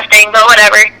disgusting, but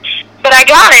whatever. But I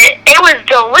got it. It was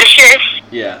delicious.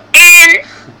 Yeah. And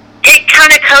it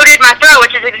kind of coated my throat,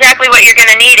 which is exactly what you're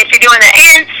going to need if you're doing that.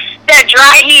 And that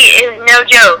dry heat is no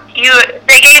joke.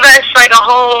 They gave us like a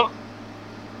whole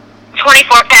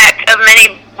 24-pack of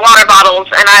mini water bottles,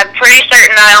 and I'm pretty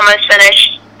certain I almost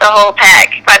finished the whole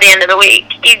pack by the end of the week.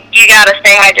 You got to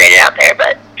stay hydrated out there.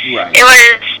 But Right. it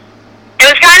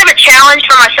was kind of a challenge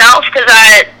for myself because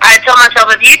I told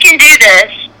myself, if you can do this,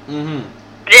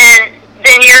 then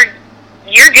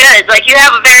you're good. Like, you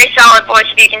have a very solid voice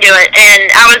if you can do it.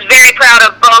 And I was very proud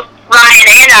of both Ryan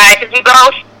and I because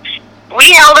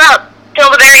we held up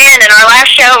till the very end, and our last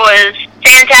show was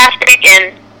fantastic,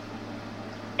 and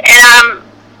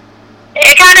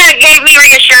it kind of gave me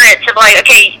reassurance of like,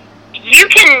 okay, you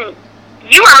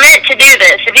are meant to do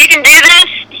this. If you can do this,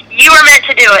 you are meant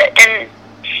to do it. And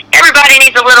everybody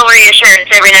needs a little reassurance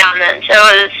every now and then. So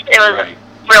it was Right.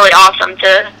 really awesome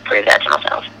to prove that to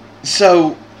myself.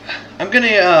 So, I'm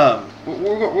gonna.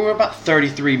 We're about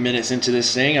 33 minutes into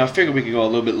this thing. I figured we could go a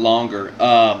little bit longer.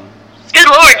 Good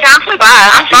Lord, time flew by.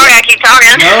 I'm sorry I keep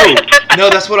talking. No,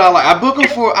 that's what I like. I book them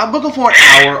for an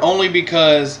hour only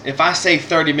because if I say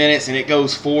 30 minutes and it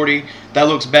goes 40, that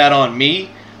looks bad on me.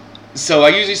 So I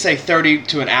usually say 30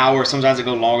 to an hour. Sometimes I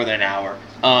go longer than an hour.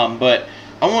 But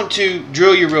I want to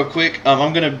drill you real quick.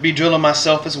 I'm going to be drilling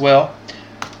myself as well.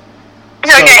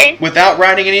 Okay. So, without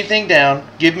writing anything down,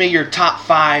 give me your top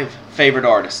 5 favorite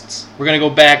artists. We're going to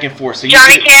go back and forth. So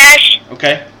Johnny Cash.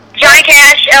 Okay. Johnny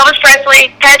Cash, Elvis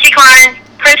Presley, Patsy Cline,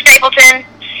 Chris Stapleton,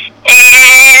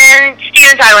 and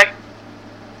Steven Tyler.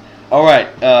 All right.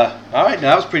 Now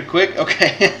that was pretty quick.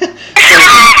 Okay.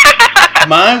 So,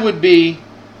 mine would be,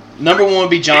 number 1 would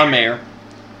be John Mayer.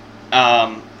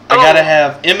 I gotta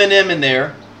have Eminem in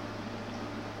there.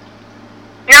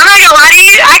 Now, I'm not gonna lie to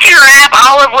you, I can rap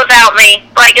all of Without Me,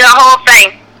 like the whole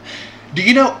thing. Do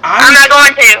you know I'm not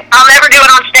going to. I'll never do it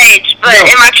on stage, but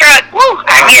in my truck,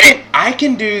 I get it. I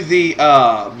can do the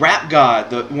Rap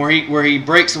God, where he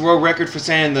breaks the world record for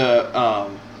saying the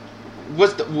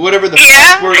whatever the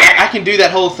first word. I can do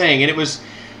that whole thing, and it was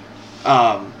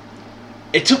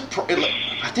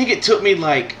I think it took me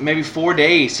like maybe 4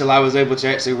 days till I was able to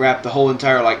actually rap the whole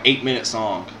entire like 8-minute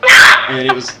song. And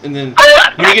then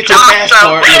when you get to the fast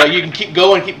part, you can keep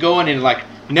going, and like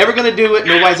never gonna do it.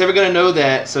 Nobody's ever gonna know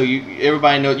that. So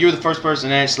everybody knows you're the first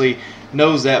person that actually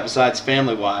knows that besides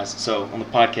family wise. So on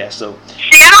the podcast. So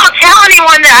see, I don't tell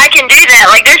anyone that I can do that.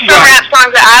 Like there's some rap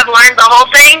songs that I've learned the whole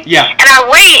thing. Yeah. And I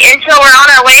wait until we're on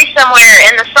our way somewhere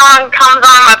and the song comes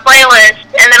on my playlist,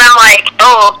 and then I'm like,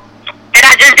 oh. And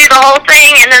I just do the whole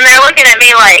thing, and then they're looking at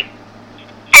me like,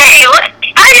 hey, look,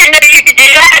 I didn't know you could do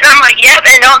that. And I'm like, yep,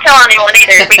 and don't tell anyone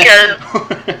either, because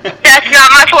that's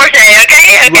not my forte,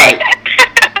 okay?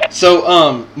 Right.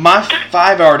 So, my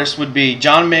 5 artists would be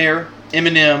John Mayer,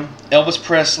 Eminem, Elvis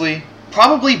Presley,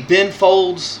 probably Ben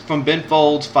Folds from Ben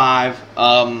Folds 5.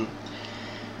 I'm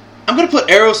going to put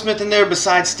Aerosmith in there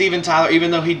besides Steven Tyler, even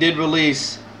though he did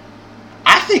release,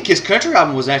 I think his country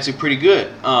album was actually pretty good.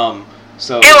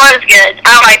 So it was good.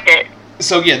 I liked it.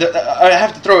 So yeah, I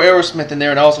have to throw Aerosmith in there,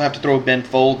 and I also have to throw Ben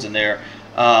Folds in there.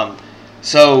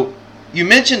 So you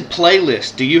mentioned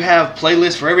playlists. Do you have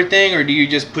playlists for everything, or do you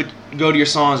just go to your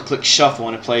songs and click shuffle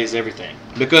and it plays everything?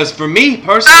 Because for me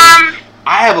personally,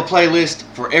 I have a playlist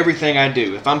for everything I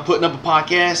do. If I'm putting up a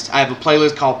podcast, I have a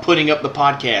playlist called Putting Up the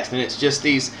Podcast, and it's just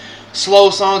these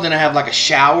slow songs. Then I have like a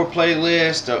shower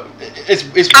playlist. It's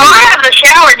I have the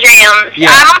shower jams. Yeah.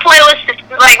 I have a playlist.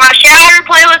 Like my shower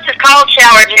playlist is called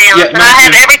Shower Jams, Yeah, and I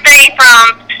have everything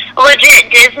from legit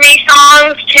Disney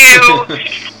songs to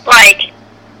like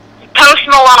Post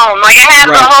Malone. Like I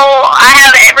have I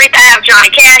have everything. I have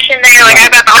Johnny Cash in there. Like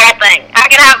I've got the whole thing.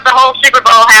 I can have the whole Super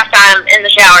Bowl halftime in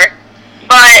the shower.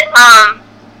 But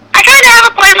I kind of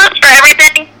have a playlist for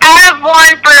everything. I have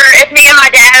one for if me and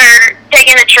my dad are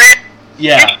taking a trip.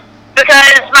 Yeah.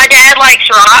 Because my dad likes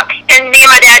rock, and me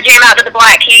and my dad jam out to the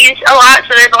Black Keys a lot,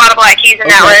 so there's a lot of Black Keys in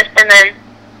that list. And then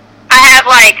I have,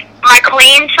 like, my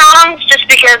clean songs, just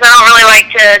because I don't really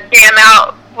like to jam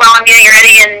out while I'm getting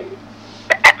ready and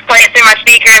play it through my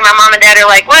speaker, and my mom and dad are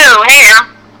like, whoa, hey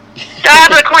now. So I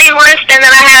have a clean list, and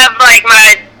then I have, like, my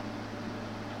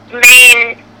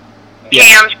main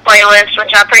jams playlist,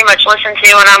 which I pretty much listen to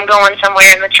when I'm going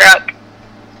somewhere in the truck.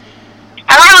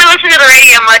 I don't really listen to the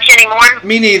radio much anymore.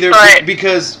 Me neither,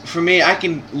 because for me, I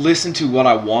can listen to what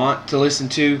I want to listen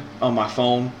to on my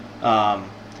phone.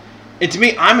 And to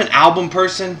me, I'm an album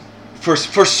person for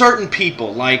certain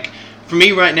people. Like, for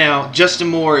me right now, Justin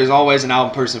Moore is always an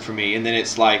album person for me. And then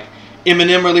it's like,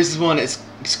 Eminem releases one, it's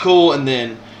cool. And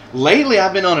then lately,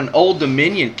 I've been on an Old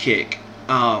Dominion kick.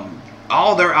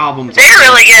 All their albums are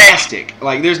really fantastic. Good.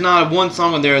 Like, there's not one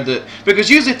song on there that... Because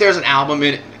usually if there's an album,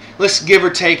 let's give or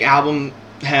take album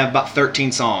have about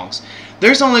 13 songs.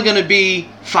 There's only going to be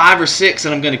 5 or 6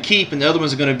 that I'm going to keep, and the other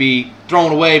ones are going to be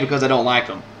thrown away because I don't like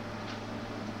them.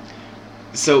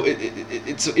 So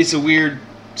it's a weird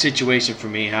situation for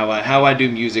me. How I do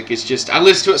music. It's just I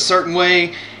listen to it a certain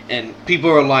way, and people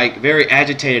are like very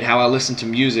agitated how I listen to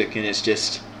music, and it's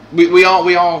just we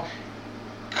all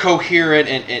coherent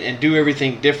and do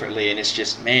everything differently, and it's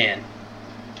just, man,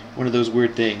 one of those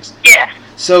weird things. Yeah.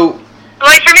 So,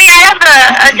 like for me, I have the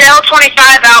Adele 25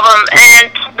 album and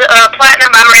the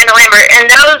Platinum by Miranda Lambert, and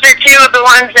those are two of the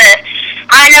ones that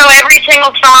I know every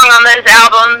single song on those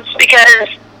albums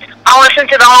because I'll listen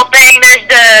to the whole thing.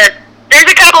 There's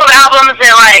a couple of albums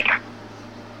that like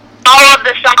all of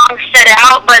the songs set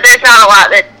out, but there's not a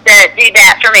lot that do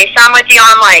that for me. So I'm with you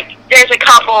on like there's a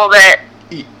couple that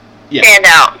stand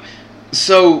out.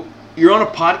 So you're on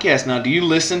a podcast now. Do you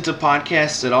listen to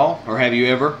podcasts at all, or have you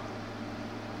ever?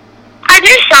 I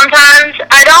do sometimes.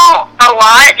 I don't a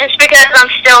lot, just because I'm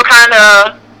still kind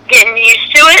of getting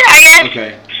used to it, I guess.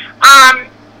 Okay.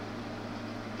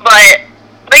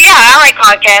 But yeah, I like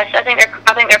podcasts. I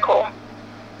think they're cool.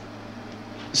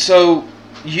 So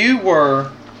you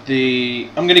were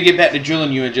I'm going to get back to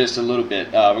drilling you in just a little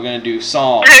bit. We're going to do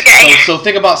songs. Okay. So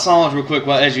think about songs real quick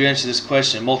as you answer this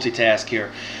question. Multitask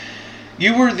here.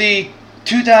 You were the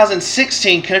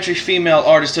 2016 Country Female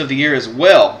Artist of the Year as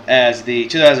well as the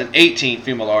 2018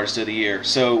 Female Artist of the Year.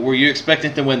 So were you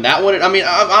expecting to win that one? I mean,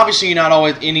 obviously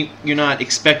you're not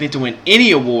expecting to win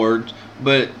any awards,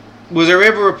 but was there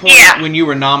ever a point when you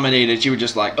were nominated you were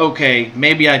just like, okay,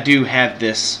 maybe I do have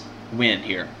this win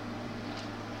here?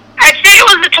 I think it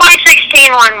was the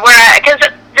 2016 one because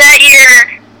that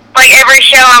year, like every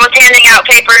show, I was handing out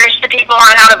papers to people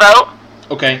on how to vote.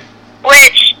 Okay.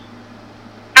 Which,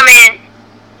 I mean,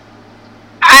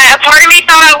 a part of me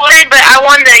thought I would, but I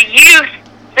won the youth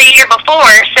the year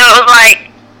before, so it was like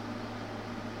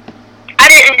I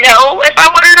didn't know if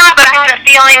I would or not, but I had a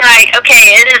feeling like,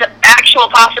 okay, it is an actual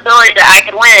possibility that I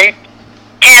could win,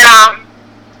 and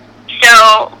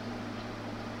so.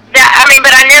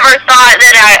 But I never thought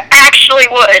that I actually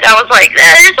would. I was like,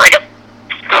 there's like a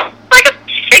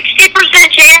 60%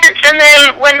 chance, and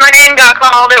then when my name got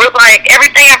called, it was like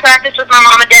everything I practiced with my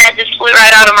mom and dad just flew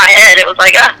right out of my head. It was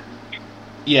like,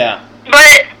 Yeah.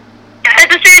 But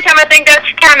at the same time, I think that's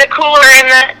kind of cooler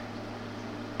in that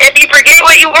if you forget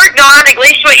what you worked on, at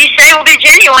least what you say will be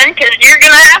genuine, because you're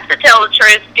going to have to tell the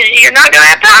truth, because you're not going to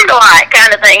have time to lie,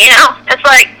 kind of thing, you know? It's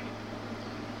like,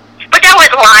 but that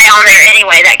wouldn't lie on there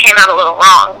anyway. That came out a little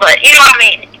wrong. But you know what I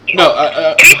mean? No,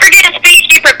 if you forget a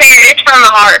speech you prepared, it's from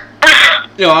the heart.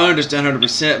 No, I understand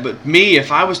 100%. But me,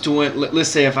 if I was to win, let's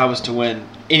say if I was to win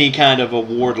any kind of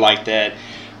award like that,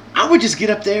 I would just get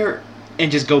up there and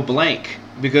just go blank.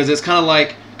 Because it's kind of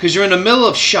like, because you're in the middle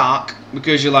of shock.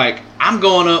 Because you're like, I'm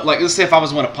going up, like, let's say if I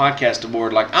was to win a podcast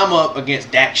award, like, I'm up against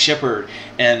Dak Shepard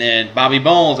and then Bobby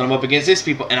Bones, and I'm up against these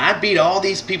people, and I beat all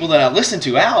these people that I listen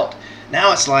to out.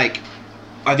 Now it's like,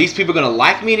 are these people going to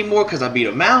like me anymore because I beat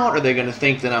them out? Are they going to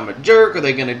think that I'm a jerk? Are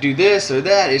they going to do this or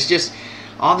that? It's just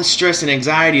all the stress and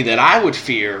anxiety that I would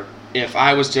fear if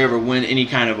I was to ever win any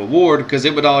kind of award, because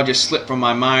it would all just slip from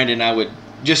my mind and I would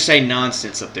just say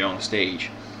nonsense up there on the stage.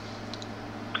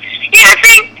 Yeah, I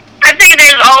think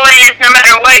there's always, no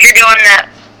matter what you're doing,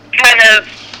 that kind of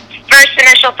first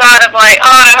initial thought of like, oh,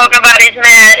 I hope nobody's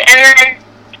mad. And then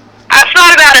I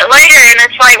thought about it later, and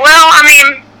it's like, well, I mean,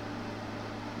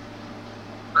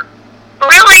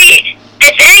 really,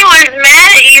 if anyone's mad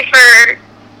at you for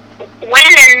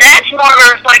winning, that's more of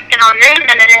a reflection on them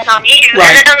than it is on you.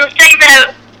 Right. And on the same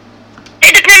note,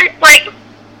 it depends, like,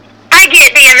 I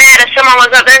get being mad if someone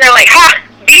was up there and they're like, ha,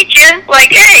 beat you, like,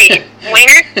 hey,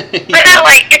 wiener. But not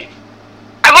like,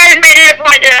 I've always made it a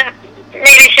point to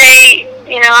maybe say,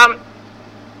 you know, I'm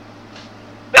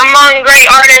among great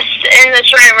artists in this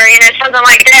room, or, you know, something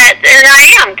like that. And I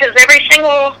am, because every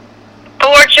single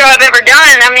award show I've ever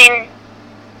done, I mean,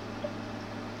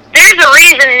 there's a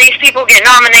reason these people get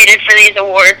nominated for these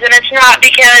awards, and it's not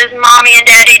because mommy and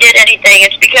daddy did anything.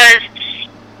 It's because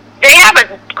they have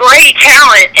a great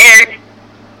talent, and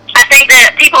I think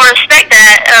that people respect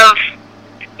that of,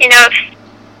 you know,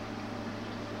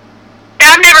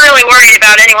 I've never really worried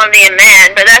about anyone being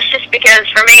mad, but that's just because,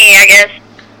 for me, I guess,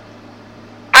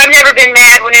 I've never been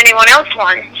mad when anyone else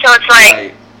won. So it's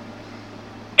like,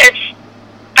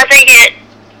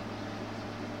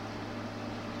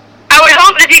 I would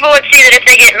hope that people would see that if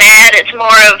they get mad, it's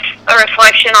more of a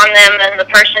reflection on them than the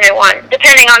person who won,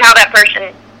 depending on how that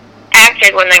person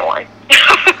acted when they won.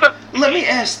 Let me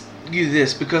ask you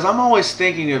this, because I'm always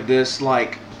thinking of this,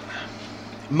 like,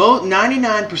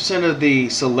 99% of the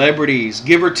celebrities,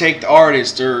 give or take the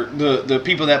artists or the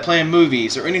people that play in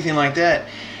movies or anything like that,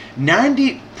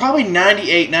 probably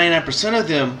 98, 99% of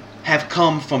them have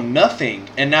come from nothing,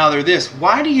 and now they're this.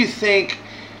 Why do you think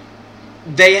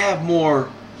they have more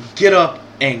get up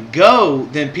and go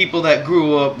than people that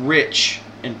grew up rich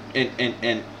and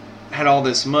had all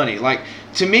this money. Like,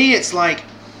 to me, it's like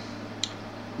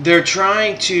they're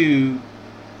trying to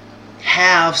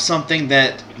have something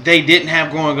that they didn't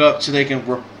have growing up so they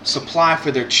can supply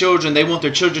for their children. They want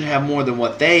their children to have more than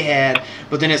what they had.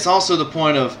 But then it's also the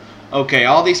point of, okay,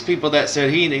 all these people that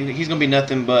said he's going to be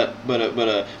nothing but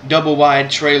a double-wide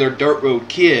trailer dirt road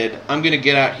kid, I'm going to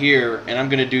get out here and I'm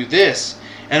going to do this.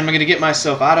 And I'm going to get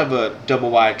myself out of a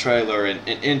double-wide trailer and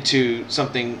into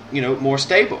something, more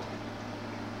stable.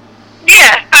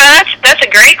 Yeah, that's a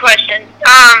great question.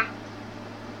 I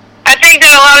think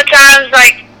that a lot of times,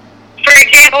 like, for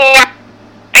example,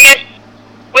 I guess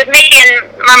with me and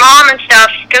my mom and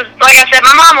stuff, because, like I said,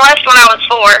 my mom left when I was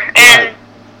 4, and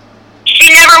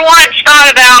she never once thought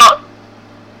about,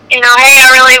 hey, I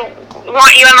really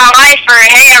want you in my life, or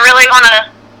hey,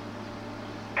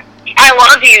 I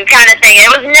love you kind of thing. It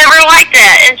was never like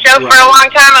that. And so for a long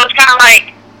time, it was kind of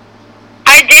like,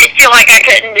 I did feel like I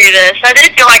couldn't do this. I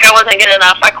did feel like I wasn't good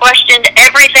enough. I questioned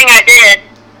everything I did.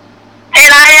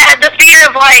 And I had the fear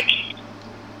of, like,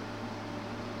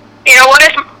 what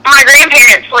if my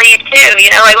grandparents leave too?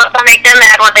 Like, what if I make them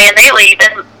mad one day and they leave?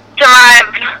 And to my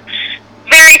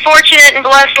very fortunate and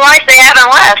blessed life, they haven't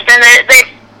left. And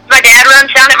my dad runs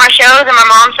down at my shows and my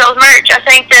mom sells merch. I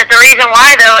think that the reason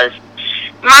why, though, is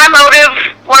my motive,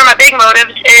 one of my big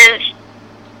motives, is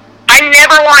I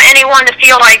never want anyone to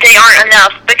feel like they aren't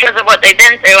enough because of what they've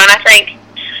been through. And I think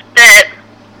that,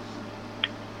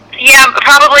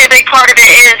 probably a big part of it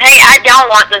is, hey, I don't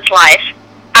want this life.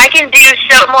 I can do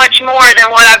so much more than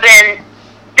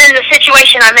than the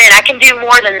situation I'm in. I can do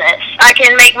more than this. I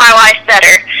can make my life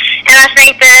better. And I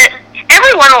think that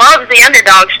everyone loves the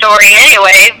underdog story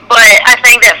anyway, but I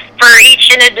think that for each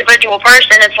individual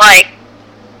person, it's like,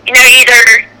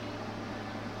 either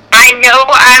I know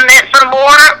I'm meant for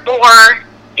more, or,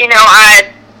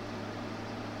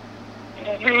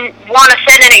 I want to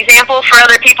set an example for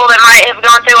other people that might have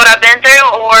gone through what I've been through,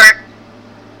 or,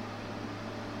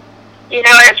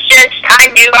 it's just,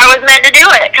 I knew I was meant to do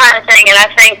it kind of thing. And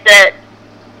I think that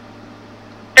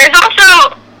there's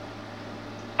also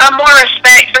a more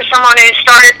respect for someone who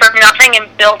started from nothing and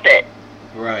built it.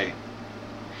 Right.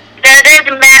 There's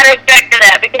a mad respect to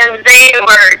that, because they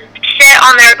were set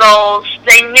on their goals,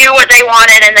 they knew what they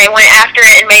wanted, and they went after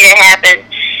it and made it happen.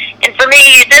 And for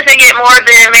me, it doesn't get more of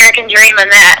an American dream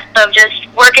than that, of just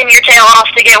working your tail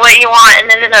off to get what you want and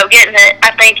then getting it,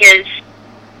 I think, is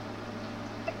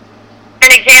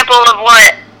an example of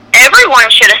what everyone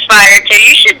should aspire to.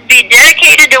 You should be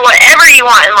dedicated to whatever you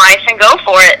want in life and go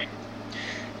for it.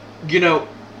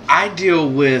 I deal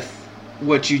with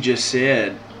what you just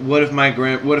said. What if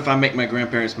I make my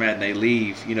grandparents mad and they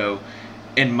leave?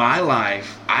 In my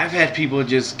life, I've had people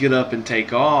just get up and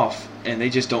take off, and they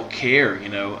just don't care.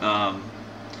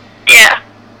 Yeah.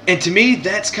 And to me,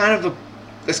 that's kind of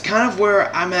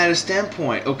where I'm at a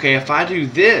standpoint. Okay, if I do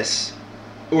this,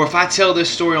 or if I tell this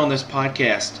story on this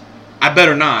podcast, I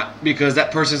better not, because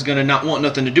that person's gonna not want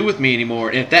nothing to do with me anymore.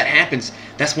 And if that happens,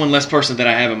 that's one less person that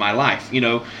I have in my life.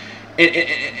 And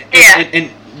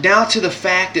now to the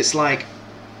fact, it's like,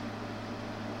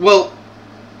 well,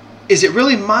 is it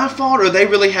really my fault, or are they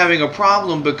really having a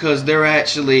problem because they're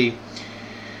actually,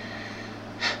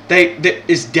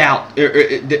 it's doubt,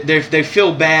 they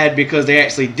feel bad because they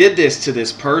actually did this to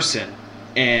this person,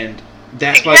 and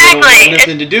that's why they don't want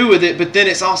nothing to do with it. But then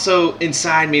it's also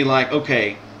inside me like,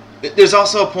 okay, there's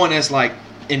also a point that's like,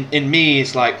 in me,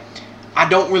 it's like, I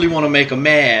don't really want to make them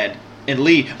mad and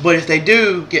leave. But if they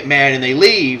do get mad and they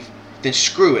leave, then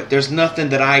screw it. There's nothing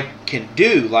that I can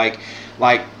do. Like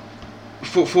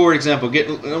for example, I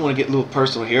don't want to get a little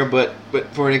personal here, but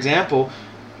for an example,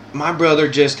 my brother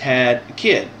just had a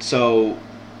kid. So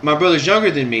my brother's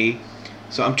younger than me,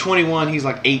 so I'm 21, he's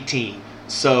like 18.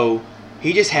 So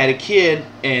he just had a kid,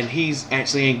 and he's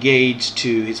actually engaged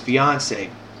to his fiance.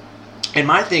 And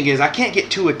my thing is, I can't get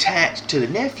too attached to the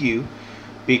nephew,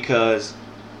 because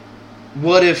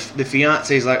what if the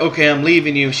fiance is like, okay, I'm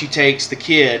leaving you, she takes the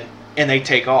kid, and they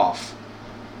take off.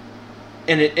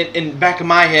 And in back of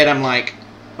my head, I'm like,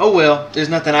 oh well, there's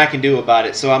nothing I can do about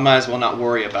it, so I might as well not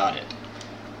worry about it.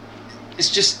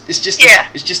 It's just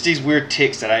these weird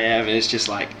tics that I have, and it's just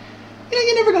like,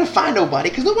 you're never gonna find nobody,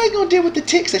 because nobody's gonna deal with the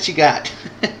tics that you got.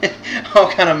 All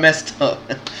kind of messed up.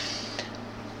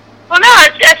 Well, no,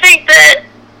 I think that,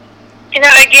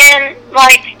 again,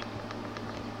 like,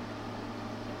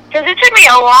 because it took me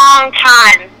a long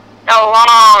time,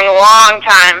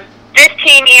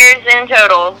 15 years in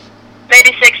total,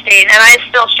 maybe 16, and I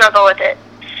still struggle with it,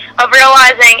 of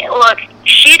realizing, look,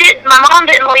 my mom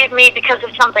didn't leave me because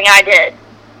of something I did.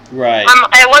 Right.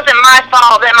 It wasn't my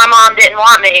fault that my mom didn't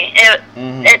want me.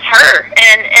 It's her,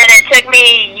 and it took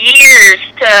me years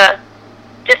to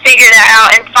figure that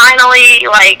out, and finally,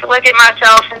 like, look at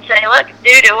myself and say, look,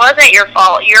 dude, it wasn't your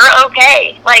fault. You're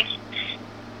okay. Like,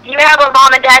 you have a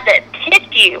mom and dad that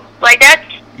picked you. Like, that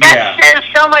says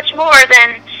so much more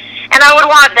than, and I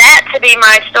would want that to be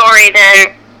my story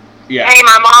than, hey,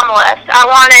 my mom left. I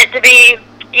want it to be,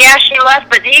 yeah, she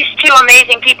left, but these two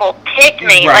amazing people picked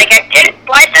me. Right. Like,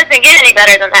 life doesn't get any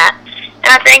better than that.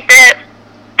 And I think that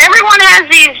everyone has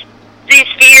these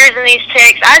fears and these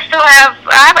tics. I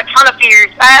have a ton of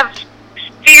fears. I have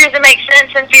fears that make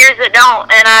sense and fears that don't,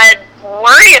 and I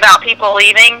worry about people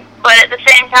leaving, but at the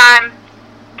same time,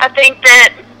 I think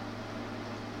that,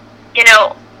 you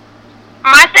know,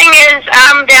 my thing is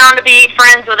I'm down to be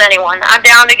friends with anyone. I'm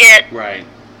down to get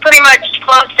pretty much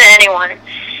close to anyone.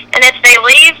 And if they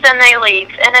leave, then they leave.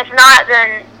 And if not,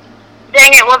 then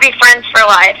dang it, we'll be friends for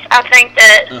life. I think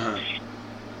that,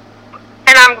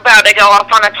 and I'm about to go off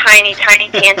on a tiny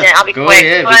tangent. I'll be quick.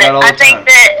 Ahead. But I think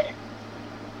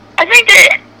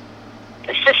that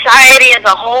society as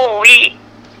a whole, we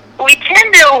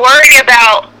tend to worry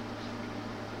about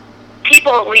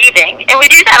people leaving, and we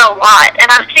do that a lot. And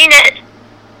I've seen it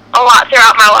a lot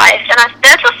throughout my life, and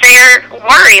that's a fair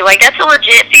worry. Like, that's a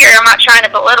legit fear. I'm not trying to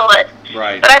belittle it.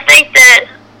 Right. But I think that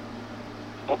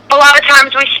a lot of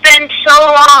times we spend so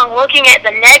long looking at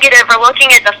the negative or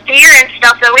looking at the fear and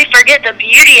stuff that we forget the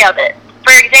beauty of it.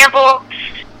 For example,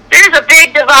 there's a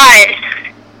big divide,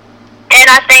 and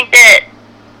I think that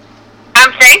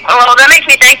I'm thankful. Well, that makes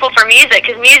me thankful for music,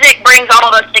 because music brings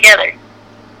all of us together.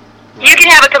 You can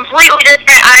have a completely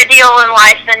different ideal in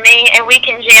life than me, and we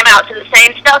can jam out to the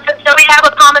same stuff, and so we have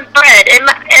a common thread.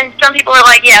 And some people are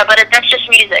like, yeah, but that's just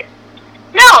music.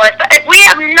 No, if we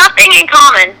have nothing in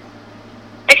common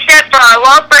except for our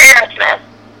love for Aerosmith,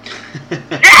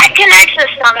 that connects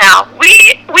us somehow.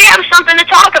 We have something to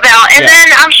talk about, and then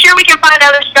I'm sure we can find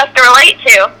other stuff to relate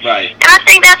to. Right. And I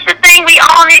think that's the thing. We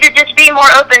all need to just be more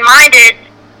open-minded,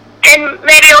 and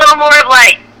maybe a little more of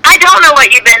like, I don't know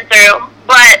what you've been through,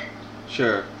 but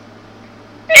sure.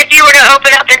 if you were to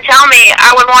open up and tell me,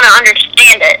 I would want to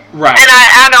understand it. Right. And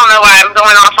I don't know why I'm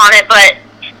going off on it, but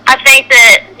I think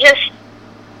that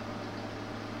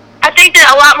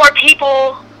a lot more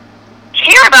people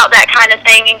care about that kind of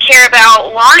thing and care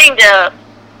about wanting to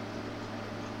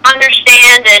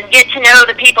understand and get to know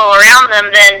the people around them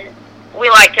than we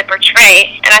like to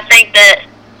portray. And I think that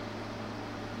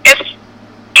if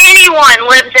anyone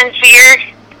lives in fear,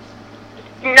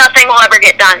 nothing will ever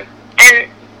get done. And,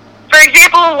 for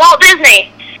example, Walt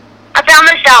Disney. I found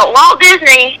this out. Walt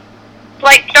Disney,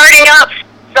 like, starting up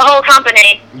the whole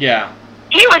company. Yeah.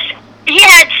 He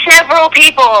had several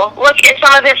people look at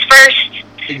some of his first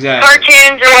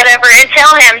cartoons or whatever and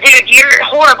tell him, dude, you're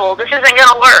horrible. This isn't going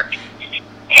to work.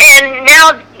 And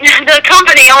now the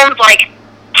company owns, like,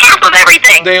 half of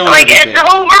everything. They own everything. The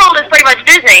whole world is pretty much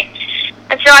Disney.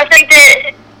 And so I think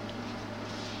that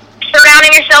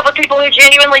surrounding yourself with people who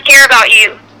genuinely care about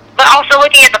you, but also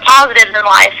looking at the positives in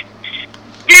life,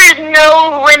 there is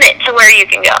no limit to where you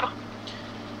can go.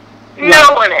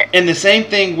 No limit. And the same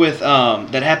thing with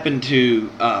that happened to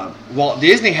Walt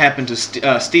Disney happened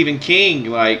to Stephen King.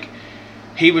 Like,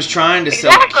 he was trying to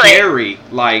sell Carrie,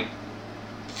 like,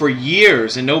 for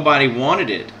years, and nobody wanted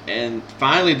it. And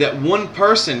finally, that one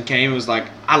person came and was like,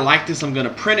 I like this, I'm going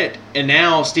to print it. And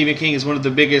now Stephen King is one of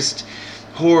the biggest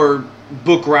horror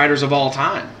book writers of all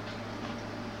time.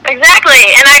 Exactly.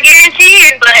 And I guarantee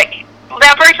you, like,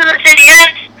 that person that said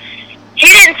yes, he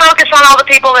didn't focus on all the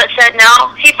people that said no.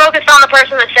 He focused on the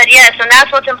person that said yes, and that's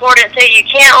what's important too. You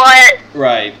can't let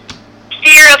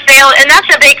fear of failure, and that's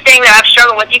a big thing that I've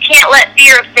struggled with. You can't let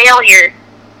fear of failure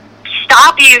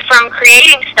stop you from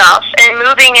creating stuff and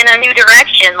moving in a new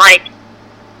direction. Like,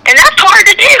 and that's hard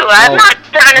to do. I'm not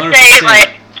trying to 100%. say,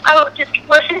 like, oh, just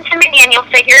listen to me and you'll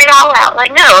figure it all out. Like,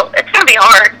 no, it's going to be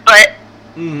hard, but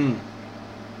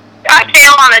I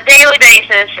fail on a daily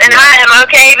basis, and I am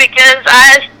okay because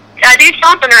I do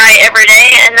something right every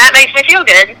day, and that makes me feel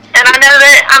good. And I know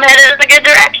that I'm headed in a good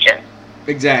direction.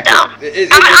 Exactly.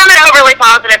 So, I'm an overly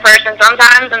positive person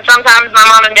sometimes, and sometimes my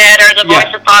mom and dad are the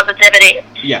voice of positivity.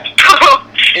 Yeah. So,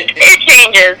 it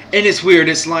changes. And it's weird.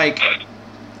 It's like,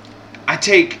 I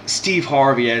take Steve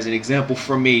Harvey as an example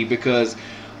for me, because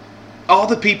all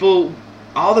the people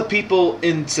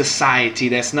in society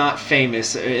that's not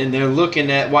famous, and they're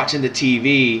looking at watching the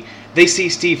TV, they see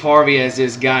Steve Harvey as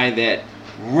this guy that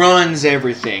runs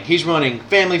everything. He's running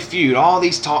Family Feud, all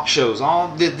these talk shows,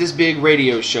 all this big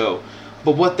radio show.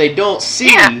 But what they don't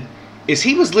see is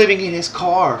he was living in his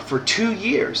car for 2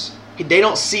 years. They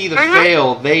don't see the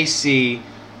fail. They see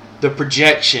the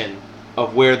projection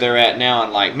of where they're at now,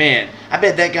 and like, man, I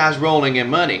bet that guy's rolling in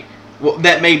money. Well,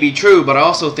 that may be true, but I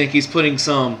also think he's putting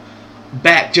some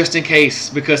back just in case,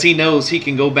 because he knows he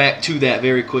can go back to that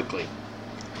very quickly.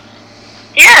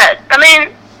 Yeah, I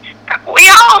mean, we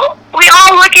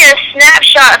all look at a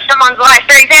snapshot of someone's life.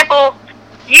 For example,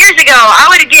 years ago, I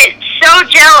would get so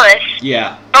jealous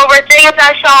over things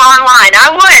I saw online.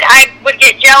 I would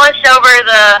get jealous over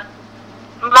the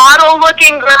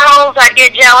model-looking girls. I'd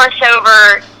get jealous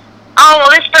over, oh,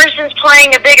 well, this person's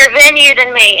playing a bigger venue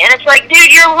than me. And it's like, dude,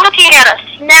 you're looking at a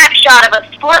snapshot of a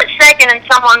split second in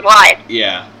someone's life.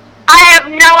 Yeah. I have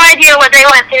no idea what they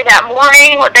went through that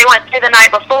morning, what they went through the night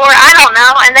before. I don't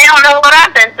know, and they don't know what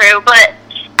I've been through. But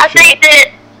I think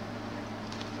that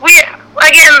we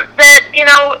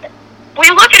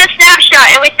look at a snapshot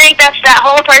and we think that's that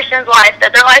whole person's life,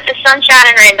 that their life is sunshine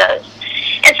and rainbows.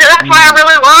 And so that's why I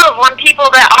really love when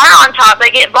people that are on top, they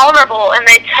get vulnerable and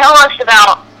they tell us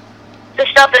about the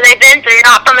stuff that they've been through,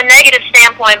 not from a negative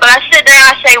standpoint. But I sit there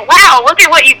and I say, wow, look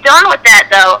at what you've done with that,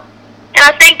 though. And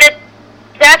I think that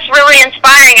that's really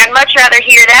inspiring. I'd much rather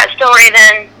hear that story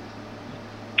than...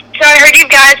 So I heard you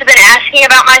guys have been asking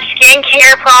about my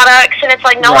skincare products, and it's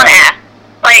like no one asked.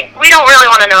 Like, we don't really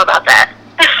want to know about that.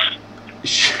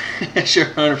 Sure,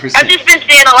 100%. I've just been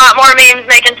seeing a lot more memes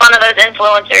making fun of those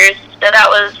influencers, so that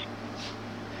was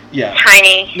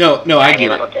tiny. No, I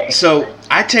get it. Thing. So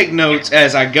I take notes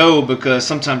as I go, because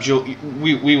sometimes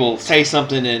we will say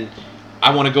something and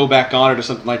I want to go back on it or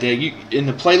something like that. In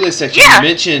the playlist section, you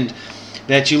mentioned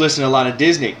that you listen to a lot of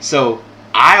Disney. So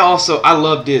I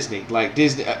love Disney. Like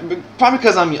Disney, probably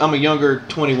because I'm a younger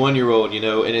 21-year-old,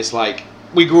 and it's like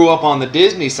we grew up on the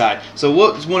Disney side. So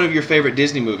what's one of your favorite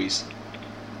Disney movies?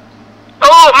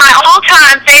 Oh, my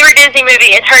all-time favorite Disney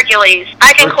movie is Hercules.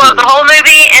 I can quote the whole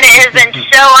movie, and it has been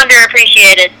so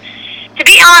underappreciated. To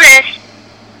be honest,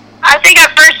 I think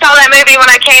I first saw that movie when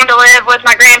I came to live with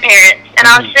my grandparents, and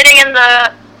I was sitting in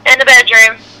the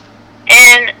bedroom,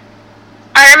 and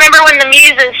I remember when the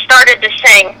muses started to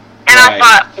sing, and I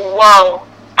thought, whoa,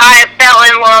 I fell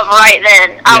in love right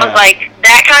then. I was like,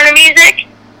 that kind of music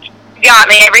got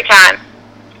me every time.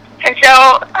 And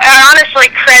so I honestly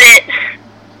credit...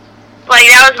 Like,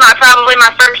 that was probably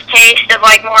my first taste of,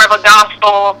 like, more of a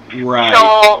gospel,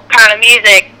 soul kind of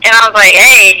music. And I was like,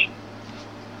 hey,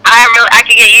 I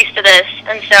could get used to this.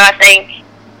 And so I think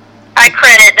I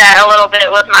credit that a little bit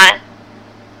with my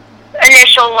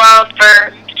initial love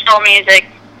for soul music.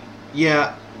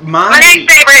 Yeah. My next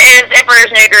favorite is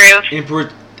Emperor's New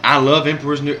Groove. I love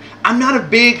Emperor's New... I'm not a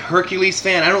big Hercules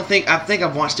fan. I think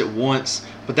I've watched it once.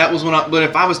 But that was but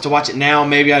if I was to watch it now,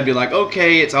 maybe I'd be like,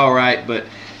 okay, it's all right. But...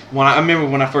 I remember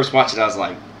when I first watched it, I was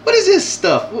like, what is this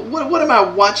stuff? What am I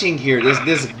watching here?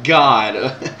 This god,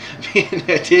 being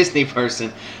a Disney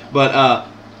person. But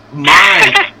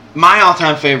my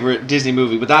all-time favorite Disney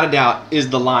movie, without a doubt, is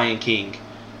The Lion King.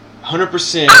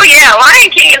 100%. Oh, yeah, Lion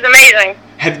King is amazing.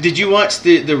 Did you watch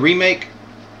the remake,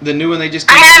 the new one they just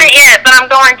came out? I haven't yet, but I'm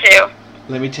going to.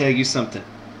 Let me tell you something.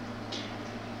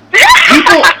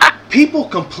 People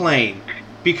complain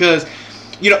because,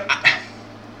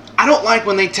 I don't like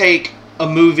when they take a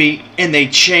movie and they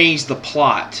change the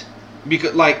plot.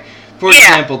 Because, like, for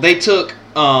example, they took,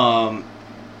 Alice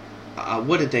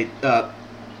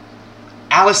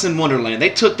in Wonderland.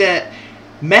 They took that.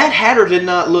 Mad Hatter did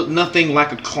not look nothing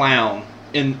like a clown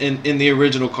in the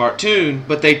original cartoon,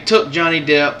 but they took Johnny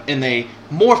Depp and they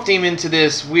morphed him into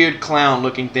this weird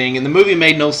clown-looking thing, and the movie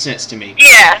made no sense to me.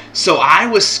 Yeah. So I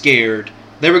was scared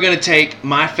they were going to take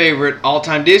my favorite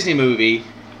all-time Disney movie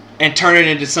and turn it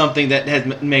into something that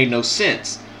has made no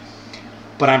sense.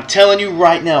 But I'm telling you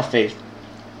right now, Faith,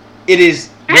 it is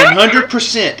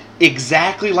 100%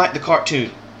 exactly like the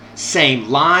cartoon. Same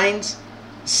lines,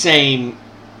 same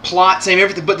plot, same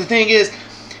everything. But the thing is,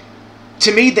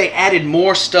 to me, they added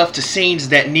more stuff to scenes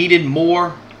that needed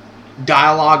more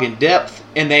dialogue and depth,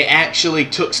 and they actually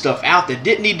took stuff out that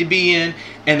didn't need to be in,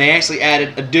 and they actually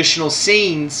added additional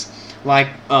scenes like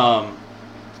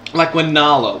when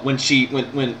Nala, when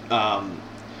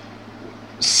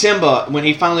Simba, when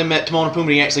he finally met Timon and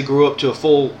Pumbaa, he actually grew up to a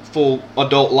full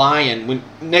adult lion. When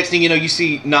next thing you know, you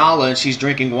see Nala and she's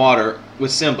drinking water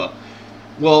with Simba.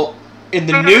 Well, in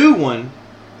the new one,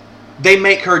 they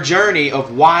make her journey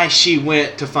of why she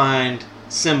went to find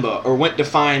Simba or went to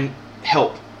find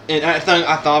help. And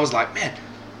I was like, man,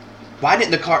 why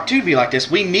didn't the cartoon be like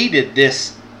this? We needed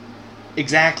this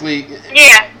exactly.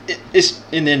 Yeah.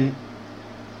 And then,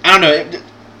 I don't know,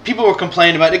 people were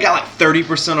complaining about it. It got like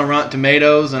 30% on Rotten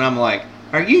Tomatoes, and I'm like,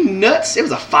 are you nuts? It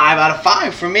was a 5 out of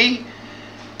 5 for me.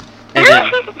 And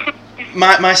then,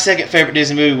 my second favorite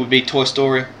Disney movie would be Toy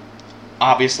Story.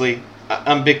 obviously,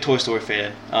 I'm a big Toy Story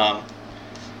fan.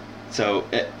 So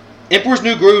Emperor's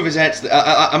New Groove is actually,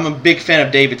 I'm a big fan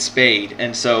of David Spade,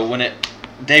 and so when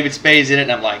David Spade's in it,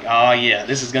 and I'm like, oh yeah,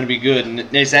 this is going to be good, and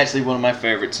it's actually one of my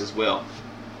favorites as well.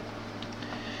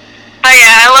 Oh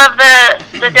yeah, I love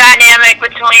the dynamic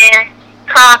between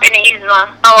Kronk and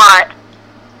Yzma a lot.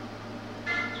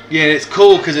 Yeah, it's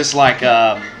cool because it's like,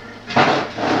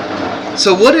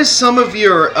 so what is some of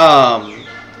your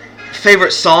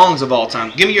favorite songs of all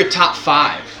time? Give me your top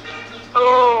 5.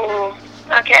 Ooh,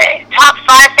 okay. Top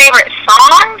 5 favorite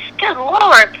songs? Good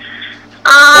Lord.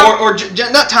 Or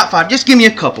not top 5, just give me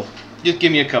a couple. Just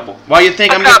give me a couple. While you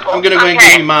think, I'm gonna go ahead and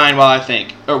give you mine while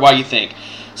you think.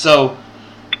 So,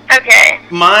 okay.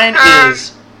 Mine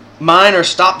are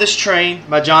Stop This Train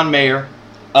by John Mayer.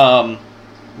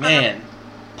 Man,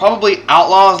 probably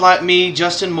Outlaws Like Me,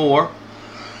 Justin Moore.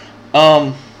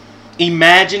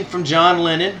 Imagine from John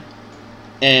Lennon.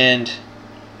 And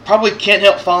probably Can't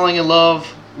Help Falling in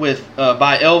Love with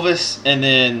by Elvis. And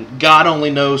then God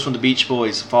Only Knows from the Beach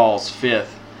Boys falls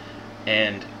 5th.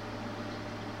 And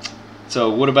so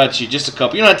what about you? Just a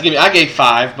couple. You don't have to give me. I gave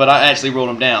 5, but I actually wrote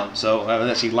them down. So I was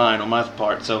actually lying on my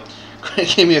part. So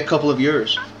give me a couple of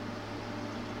yours.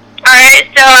 Alright,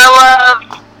 so I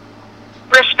love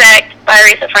Respect by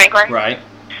Aretha Franklin. Right.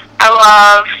 I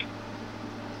love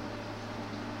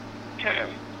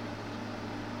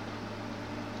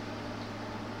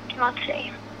let's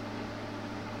see.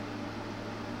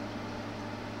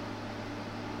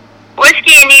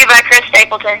 Whiskey and You by Chris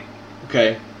Stapleton.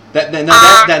 Okay.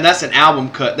 That's an album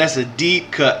cut. That's a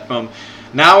deep cut from.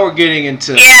 Now we're getting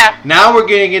into. Yeah. Now we're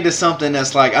getting into something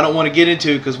that's like I don't want to get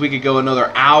into because we could go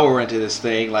another hour into this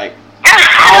thing. Like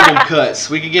album cuts.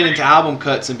 We could get into album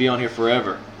cuts and be on here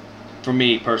forever. For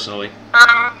me personally.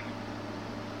 I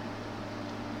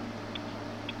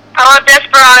love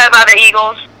Desperado by the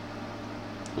Eagles.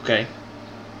 Okay.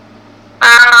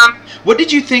 What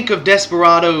did you think of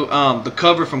Desperado, the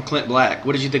cover from Clint Black?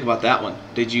 What did you think about that one?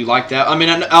 Did you like that? I mean,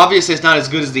 obviously it's not as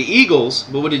good as the Eagles,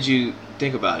 but what did you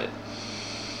think about it?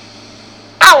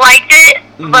 I liked it,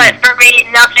 but for me,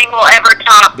 nothing will ever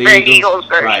top the Eagles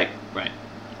version. Right.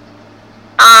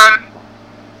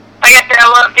 Like I said, I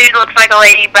love Dude Looks Like a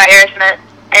Lady by Aerosmith,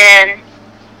 and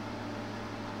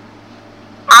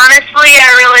honestly,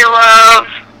 I really love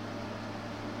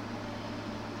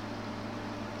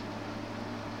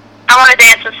I Want to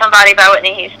Dance with Somebody by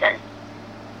Whitney Houston.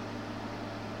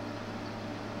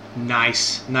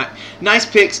 Nice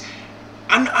picks.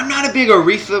 I'm not a big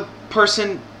Aretha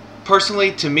person,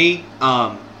 personally, to me,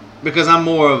 because I'm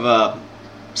more of a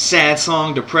sad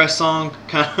song, depressed song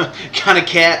kind of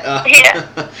cat. Yeah.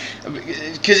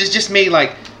 Because it's just me.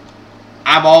 Like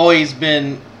I've always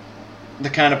been the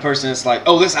kind of person that's like,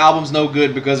 oh, this album's no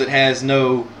good because it has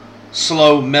no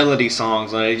slow melody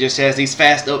songs on it. It just has these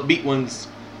fast, upbeat ones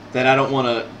that I don't want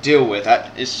to deal with.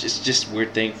 It's just a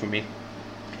weird thing for me.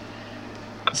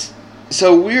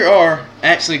 So we are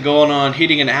actually going on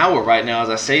hitting an hour right now as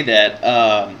I say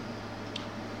that.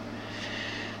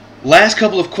 Last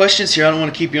couple of questions here. I don't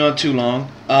want to keep you on too long.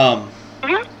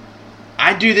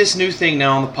 I do this new thing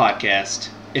now on the podcast.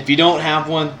 If you don't have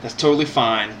one, that's totally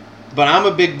fine. But I'm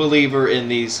a big believer in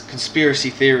these conspiracy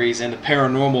theories and the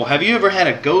paranormal. Have you ever had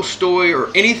a ghost story or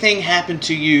anything happen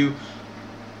to you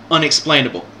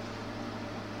unexplainable?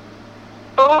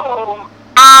 Oh,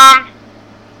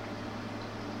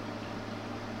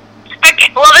 okay,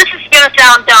 well, this is gonna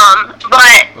sound dumb,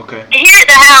 but here at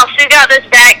the house, we got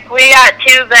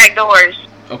 2 back doors.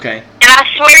 Okay. And I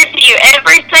swear to you,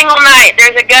 every single night,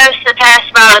 there's a ghost that passes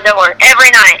by the door.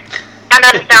 Every night. I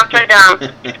know this sounds so dumb.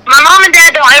 My mom and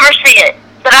dad don't ever see it,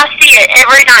 but I see it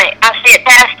every night. I see it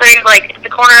pass through, like, the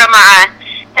corner of my eye.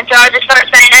 And so I just start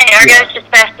saying, hey, our ghost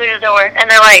just passed through the door. And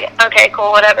they're like, okay,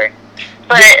 cool, whatever.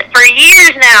 But for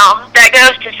years now, that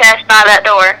ghost has passed by that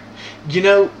door. You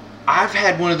know, I've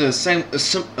had one of the same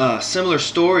similar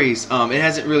stories. It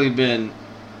hasn't really been...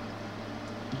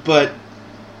 But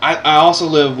I also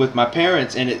live with my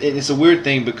parents, and it's a weird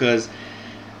thing because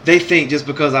they think just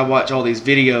because I watch all these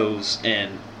videos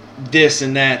and this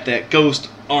and that ghosts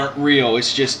aren't real.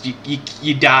 It's just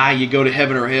you die, you go to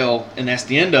heaven or hell, and that's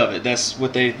the end of it. That's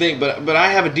what they think. But I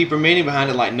have a deeper meaning behind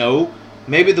it. Like, no,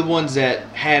 maybe the ones that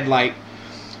had like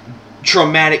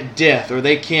traumatic death, or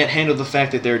they can't handle the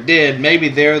fact that they're dead, maybe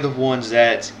they're the ones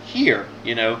that's here,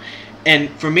 you know.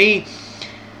 And for me,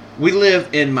 we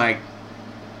live in my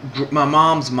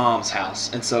mom's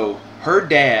house, and so her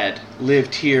dad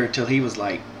lived here until he was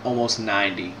like almost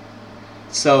 90.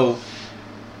 So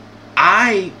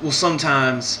I will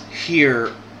sometimes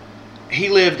hear, he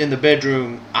lived in the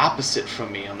bedroom opposite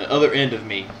from me, on the other end of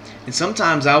me, And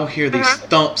sometimes I'll hear these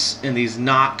thumps and these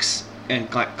knocks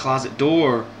and like closet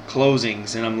door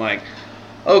closings, and I'm like,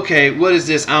 okay, what is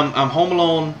this? I'm home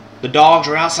alone. The dogs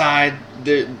are outside.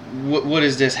 What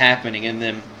is this happening? And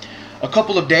then a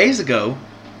couple of days ago,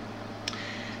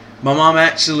 my mom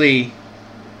actually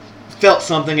felt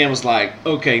something and was like,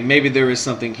 okay, maybe there is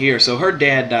something here. So her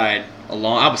dad died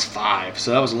I was 5,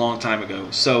 so that was a long time ago.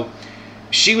 So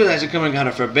she was actually coming out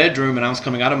of her bedroom, and I was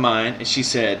coming out of mine, and she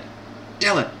said,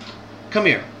 Dylan, come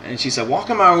here. And she said, walk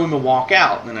in my room and walk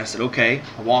out. And I said, okay.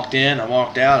 I walked in, I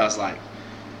walked out. I was like,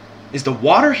 is the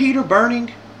water heater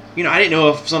burning? You know, I didn't know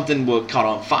if something would caught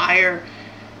on fire.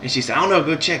 And she said, I don't know,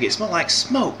 go check it. It smelled like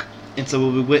smoke. And so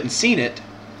when we went and seen it,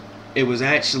 it was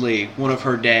actually one of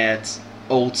her dad's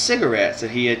old cigarettes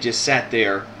that he had just sat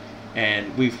there,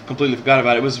 and we've completely forgot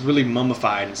about it. It was really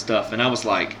mummified and stuff. And I was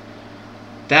like,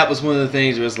 that was one of the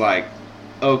things where it was like,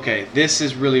 okay, this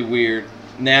is really weird.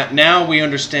 Now we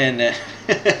understand that.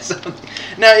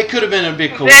 Now it could have been a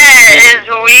big coincidence. That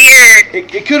is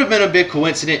weird. It could have been a big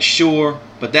coincidence, sure,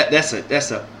 but that's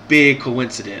a big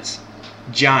coincidence,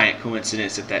 giant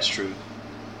coincidence if that's true.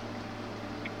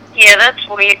 Yeah, that's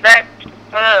weird.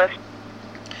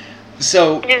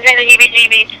 So. Just in the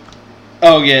heebie-jeebies.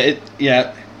 Oh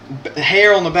yeah,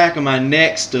 hair on the back of my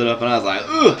neck stood up, and I was like,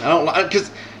 ugh, I don't like, because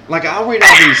like I'll read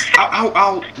all these,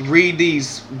 I'll read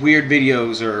these weird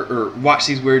videos or watch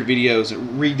these weird videos or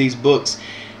read these books,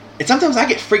 and sometimes I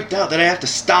get freaked out that I have to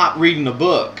stop reading the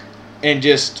book and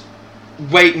just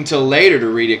wait until later to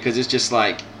read it, because it's just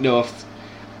like, you know, if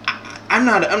I'm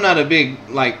not a big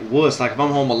like wuss. Like if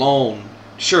I'm home alone,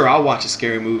 sure I'll watch a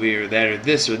scary movie or that or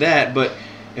this or that, but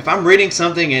if I'm reading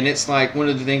something and it's like one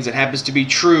of the things that happens to be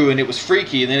true and it was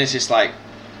freaky, then it's just like,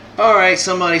 all right,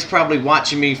 somebody's probably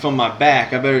watching me from my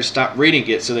back. I better stop reading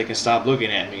it so they can stop looking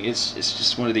at me. It's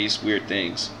just one of these weird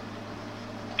things.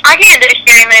 I can't do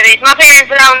scary movies. My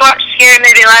parents and I watched a scary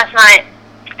movie last night.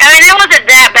 I mean, it wasn't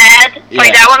that bad. Yeah.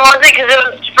 Like, that one wasn't, because it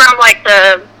was from, like,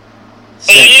 the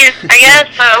 80s, I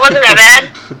guess, so it wasn't that bad.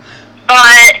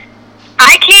 But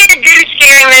I can't do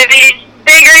scary movies.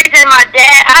 Big reason my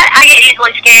dad, I get easily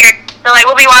scared. So, like,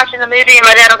 we'll be watching the movie and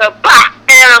my dad will go, bah!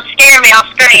 And it'll scare me, I'll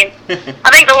scream. I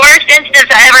think the worst instance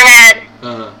I ever had,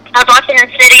 I was watching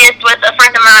Insidious with a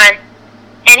friend of mine,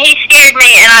 and he scared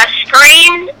me, and I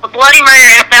screamed bloody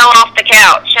murder and fell off the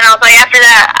couch. And I was like, after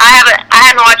that, I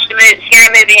haven't watched a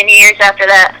scary movie in years after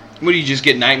that. What, do you just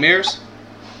get nightmares?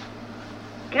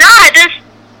 No, I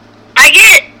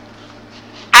get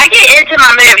into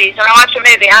my movies. When I watch a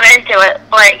movie, I'm into it.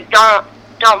 Like, don't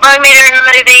bug me during the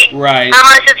movie. Right.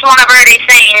 Unless it's one I've already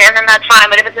seen, and then that's fine.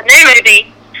 But if it's a new movie,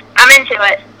 I'm into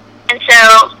it. And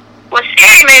so, with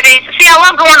scary movies, see, I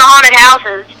love going to haunted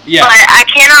houses. Yeah. But I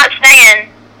cannot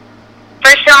stand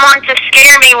for someone to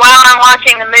scare me while I'm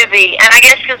watching the movie. And I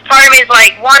guess because part of me is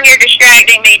like, 1, you're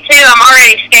distracting me. 2, I'm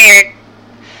already scared.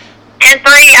 And 3,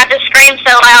 I just screamed so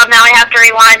loud, now I have to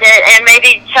rewind it and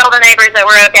maybe tell the neighbors that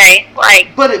we're okay. Like,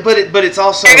 but it's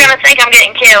also, they're gonna think I'm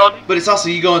getting killed. But it's also,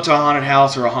 you go into a haunted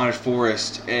house or a haunted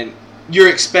forest and you're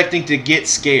expecting to get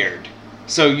scared,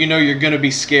 so you know you're gonna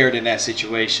be scared in that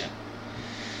situation.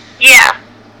 Yeah.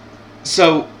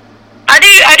 So I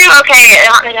do okay at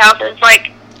haunted houses.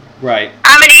 Like, right.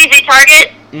 I'm an easy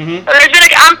target. Mm-hmm.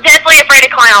 I'm deathly afraid of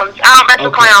clowns. I don't mess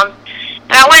with clowns.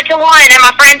 And I went to one, and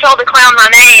my friend told the clown my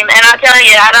name, and I tell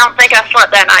you, I don't think I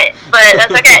slept that night, but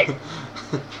that's okay.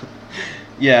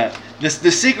 Yeah,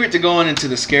 the secret to going into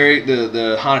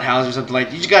the haunted house or something,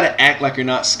 like, you just gotta act like you're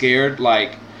not scared.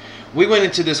 Like, we went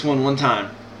into this one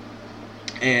time,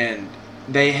 and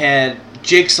they had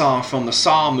Jigsaw from the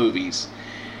Saw movies,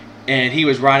 and he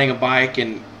was riding a bike,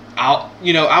 and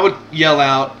I would yell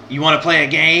out, "You want to play a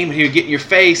game?" And he would get in your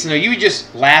face, and you would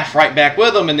just laugh right back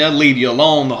with them, and they'll leave you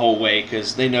alone the whole way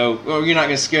because they know, oh, you're not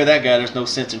going to scare that guy. There's no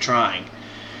sense in trying.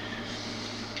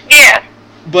 Yeah.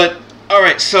 But all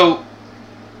right, so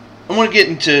I want to get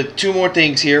into 2 more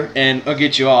things here, and I'll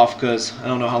get you off because I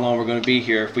don't know how long we're going to be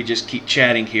here if we just keep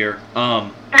chatting here.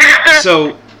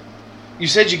 So you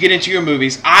said you get into your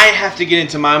movies. I have to get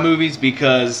into my movies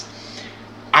because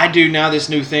I do now this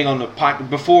new thing on the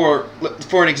podcast.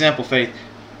 For an example, Faith,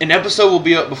 an episode will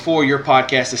be up before your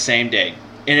podcast the same day,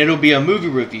 and it'll be a movie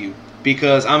review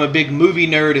because I'm a big movie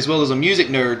nerd as well as a music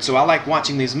nerd, so I like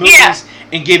watching these movies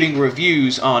and giving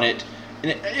reviews on it,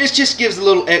 and it just gives a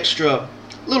little extra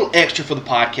for the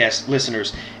podcast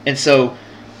listeners. And so,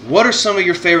 what are some of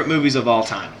your favorite movies of all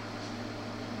time?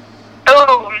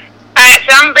 Oh, alright,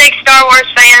 so I'm a big Star Wars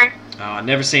fan. Oh, I've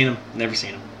never seen them.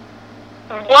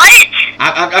 What?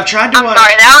 I've tried to watch. I'm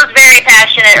sorry, that was very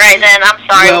passionate right then. I'm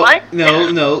sorry, well,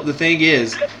 what? No, the thing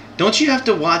is, don't you have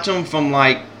to watch them from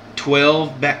like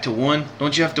 12 back to 1?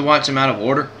 Don't you have to watch them out of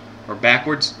order or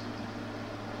backwards?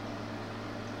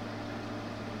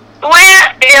 Well,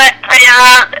 you don't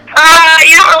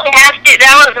really have to.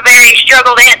 That was a very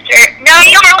struggled answer. No,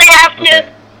 you don't really have to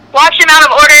watch them out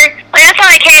of order. Like, that's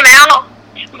how they came out.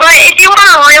 But if you want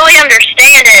to really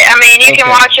understand it, I mean, you can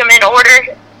watch them in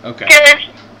order. Okay. Because,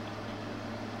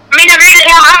 I mean, the reason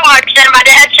how I watched them, my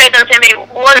dad showed them to me,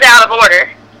 was out of order.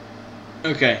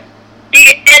 Okay.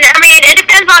 And, I mean, it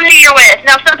depends on who you're with.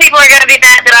 Now, some people are going to be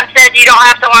mad that I said you don't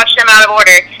have to watch them out of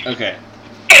order. Okay.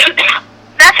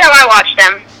 That's how I watched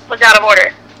them, was out of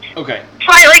order. Okay.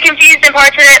 Slightly confused in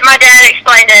parts of it. My dad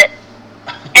explained it.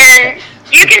 And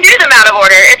you can do them out of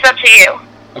order. It's up to you.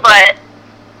 Okay. But,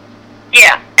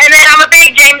 yeah. And then I'm a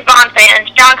big James Bond fan.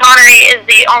 John Connery is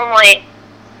the only,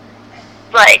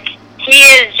 like, he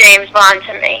is James Bond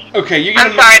to me. Okay,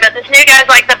 I'm sorry, but this new guy's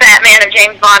like the Batman of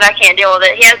James Bond. I can't deal with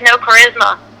it. He has no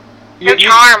charisma. No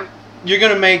charm. You're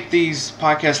going to make these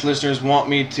podcast listeners want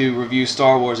me to review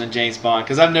Star Wars and James Bond,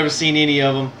 because I've never seen any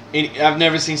of them. I've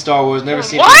never seen Star Wars, never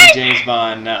seen any James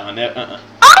Bond. No,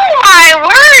 Oh, my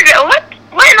word.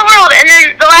 What in the world? And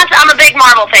then the last, I'm a big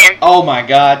Marvel fan. Oh, my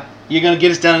God. You're going to get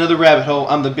us down another rabbit hole.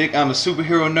 I'm a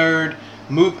superhero nerd.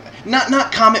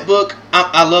 Not comic book.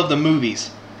 I love the movies.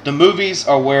 The movies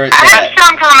are where it's I have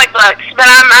some comic books, but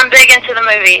I'm big into the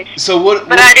movies. So what?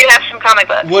 But I do have some comic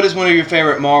books. What is one of your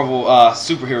favorite Marvel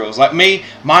superheroes? Like me,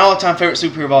 my all-time favorite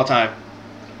superhero of all time.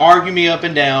 Argue me up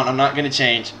and down. I'm not going to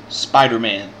change.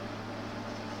 Spider-Man.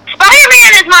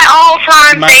 Spider-Man is my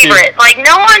all-time favorite. Too. Like,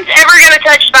 no one's ever going to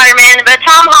touch Spider-Man, but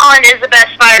Tom Holland is the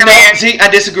best Spider-Man. No, see, I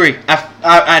disagree.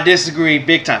 I disagree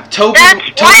big time. Tobey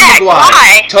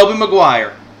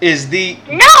Maguire is the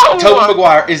Tobey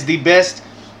Maguire is the best.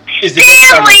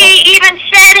 Stanley even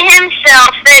said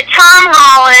himself that Tom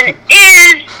Holland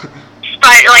is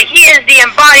he is the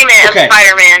embodiment of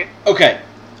Spider-Man. Okay.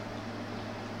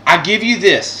 I give you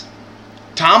this.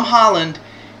 Tom Holland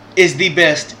is the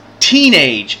best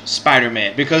teenage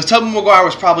Spider-Man, because Tobey Maguire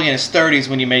was probably in his 30s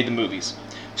when he made the movies.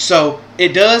 So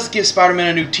it does give Spider-Man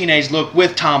a new teenage look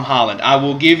with Tom Holland. I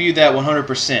will give you that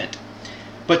 100%.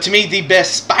 But to me, the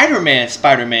best Spider-Man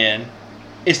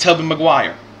is Tobey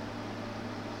Maguire.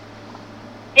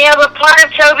 Yeah, but part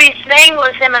of Toby's thing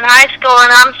was him in high school,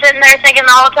 and I'm sitting there thinking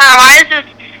the whole time, why is this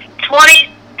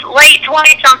late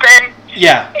 20-something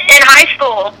in high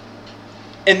school?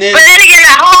 And then, but then again,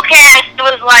 that whole cast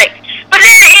was like, but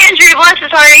then Andrew, bless his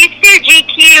heart, he's too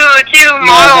GQ, too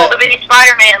moral to be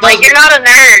Spider-Man. Like, you're not a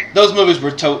nerd. Those movies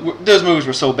were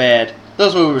so bad.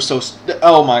 Those movies were so...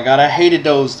 Oh, my God. I hated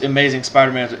those Amazing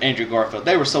Spider-Mans with Andrew Garfield.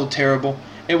 They were so terrible.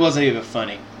 It wasn't even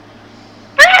funny.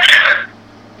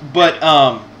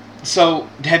 But, so,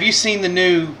 have you seen the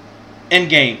new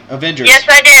Endgame Avengers? Yes,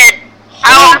 I did.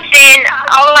 I've seen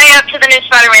all the way up to the new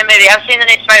Spider-Man movie. I've seen the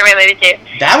new Spider-Man movie, too.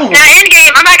 That one was... Now,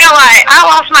 Endgame, I'm not going to lie, I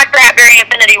lost my crap during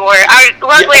Infinity War.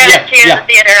 Luckily, I didn't see it in the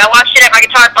theater. I watched it at my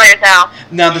guitar player's house.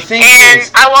 Now, the thing is... And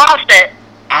I lost it.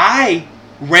 I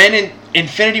ran in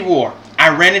Infinity War. I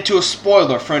ran into a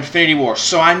spoiler for Infinity War,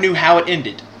 so I knew how it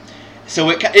ended. So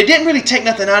it didn't really take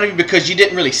nothing out of you because you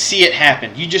didn't really see it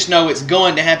happen. You just know it's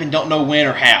going to happen, don't know when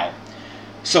or how.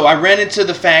 So I ran into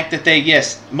the fact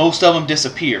that most of them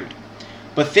disappeared.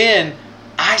 But then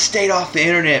I stayed off the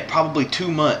internet probably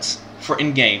 2 months for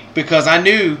Endgame because I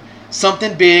knew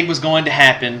something big was going to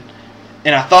happen,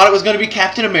 and I thought it was going to be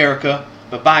Captain America,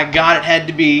 but by God, it had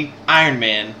to be Iron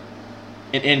Man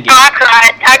in Endgame. Oh,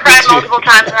 I cried multiple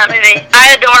times in that movie.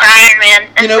 I adore Iron Man,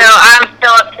 and so I'm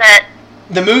still upset.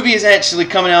 The movie is actually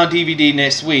coming out on DVD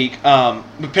next week.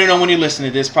 Depending on when you listen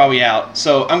to this, probably out.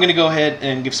 So I'm going to go ahead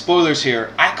and give spoilers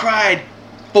here. I cried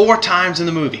 4 times in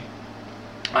the movie.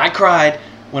 I cried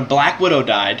when Black Widow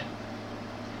died.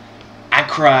 I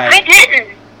cried. I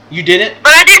didn't. You didn't?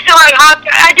 But I did feel like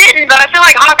I didn't, but I feel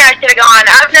like Hawkeye should have gone.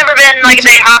 I've never been like a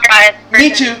big Hawkeye person.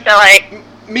 Me too. So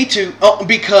like. Me too. Oh,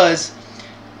 because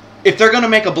if they're going to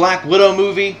make a Black Widow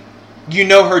movie, you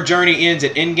know her journey ends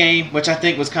at Endgame, which I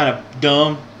think was kind of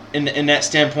dumb in that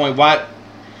standpoint. Why?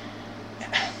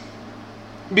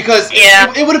 Because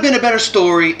it would have been a better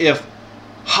story if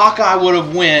Hawkeye would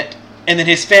have went and then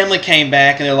his family came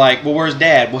back and they're like, well, where's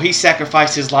Dad? Well, he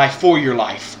sacrificed his life for your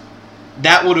life.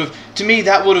 That would have, to me,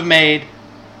 that would have made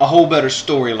a whole better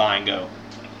storyline go.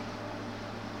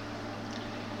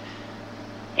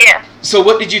 Yeah. So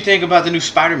what did you think about the new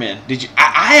Spider-Man?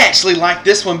 I actually liked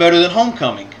this one better than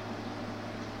Homecoming.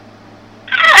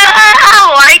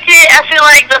 I liked it. I feel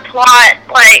like the plot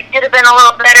could have been a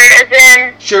little better. As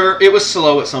in, sure, it was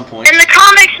slow at some point. In the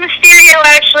comics, Mysterio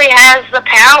actually has the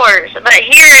powers, but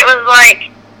here it was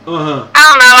like, I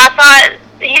don't know. I thought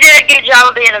he did a good job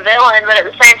of being a villain, but at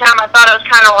the same time, I thought it was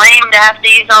kind of lame to have to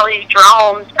use all these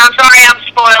drones. I'm sorry, I'm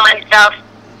spoiling stuff.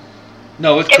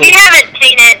 No, it's If cool. you haven't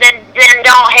seen it, then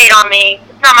don't hate on me.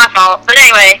 It's not my fault. But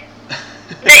anyway,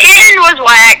 the end was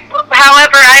whack.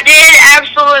 However, I did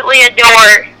absolutely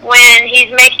adore when he's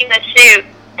making the suit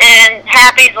and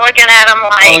Happy's looking at him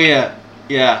like. Oh yeah,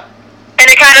 yeah. And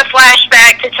it kind of flashed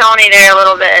back to Tony there a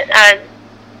little bit.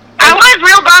 I was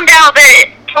real bummed out that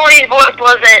Tony's voice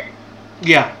wasn't.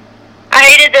 Yeah. I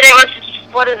hated that it was.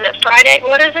 What is it? Friday?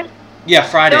 What is it? Yeah,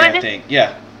 Friday, Who is I it? think.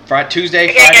 Yeah, Tuesday,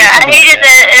 Okay, Friday. yeah, I something like hated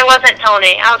that it wasn't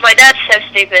Tony. I was like, that's so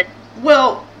stupid.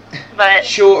 Well, But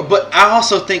sure, but I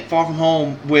also think Far From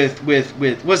Home with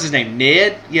what's his name,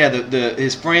 Ned? Yeah, the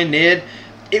his friend Ned.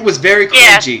 It was very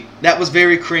cringy. Yeah. That was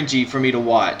very cringy for me to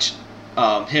watch.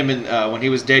 Him and when he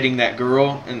was dating that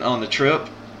girl and on the trip.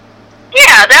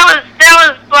 yeah, that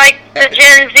was like the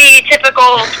Gen Z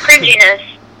typical cringiness.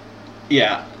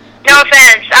 Yeah. No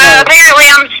offense. Apparently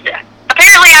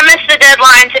I missed the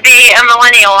deadline to be a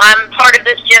millennial. I'm part of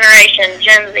this generation,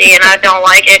 Gen Z, and I don't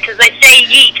like it because they say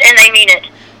yeet and they mean it.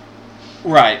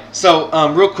 Right. So,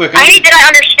 real quick. I hate that I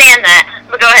understand that,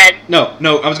 but go ahead. No.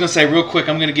 I was gonna say real quick.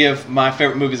 I'm gonna give my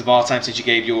favorite movies of all time since you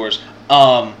gave yours.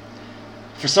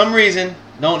 For some reason,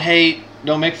 don't hate,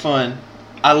 don't make fun.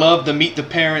 I love the Meet the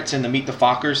Parents and the Meet the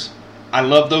Fockers. I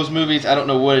love those movies. I don't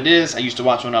know what it is. I used to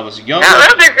watch when I was younger. No,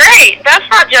 those are great. That's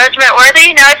not judgment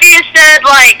worthy. Now, if you just said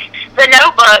like The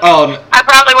Notebook, Oh, I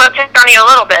probably would have picked on you a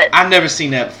little bit. I've never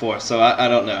seen that before, so I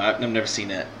don't know. I've never seen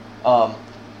that.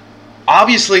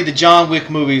 Obviously, the John Wick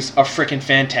movies are freaking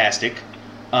fantastic.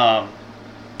 And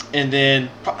then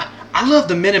I love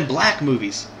the Men in Black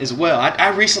movies as well.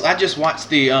 I just watched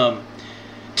the.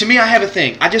 To me, I have a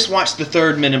thing. I just watched the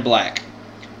third Men in Black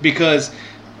because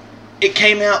it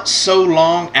came out so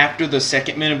long after the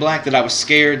second Men in Black that I was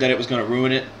scared that it was going to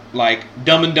ruin it. Like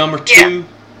Dumb and Dumber 2. Yeah.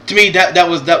 To me, that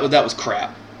was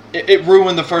crap. It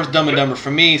ruined the first Dumb and Dumber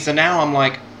for me. So now I'm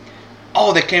like,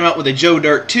 oh, they came out with a Joe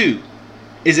Dirt 2.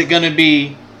 Is it going to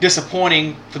be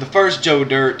disappointing for the first Joe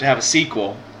Dirt to have a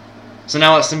sequel? So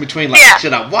now it's in between, like, Yeah.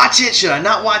 Should I watch it? Should I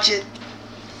not watch it?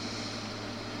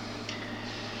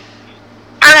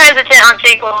 I'm hesitant on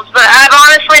sequels, but I've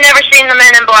honestly never seen The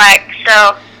Men in Black,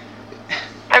 so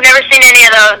I've never seen any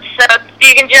of those. So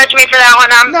you can judge me for that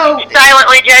one. I'm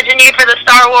silently judging you for the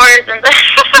Star Wars and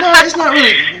No, it's not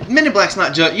really. Men in Black's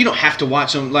not just. You don't have to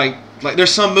watch them. Like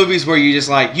there's some movies where you just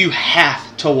like you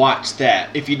have to watch that.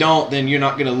 If you don't, then you're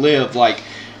not gonna live. Like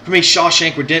for me,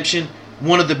 Shawshank Redemption,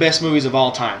 one of the best movies of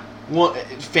all time.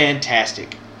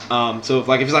 Fantastic. So if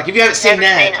you haven't seen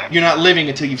that, you're not living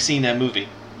until you've seen that movie.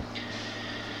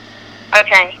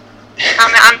 Okay.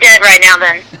 I'm dead right now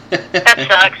then. That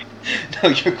sucks. No,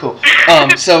 you're cool.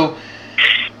 So,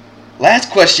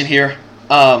 last question here.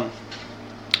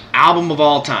 Album of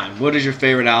all time. What is your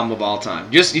favorite album of all time?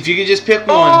 Just if you could just pick one.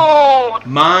 Oh,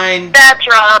 Mine. that's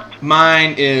rough.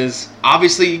 Mine is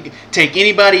obviously take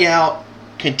anybody out.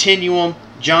 Continuum.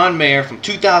 John Mayer from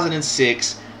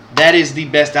 2006. That is the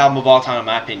best album of all time, in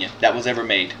my opinion, that was ever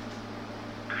made.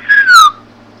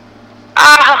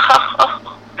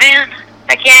 Oh, man.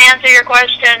 I can't answer your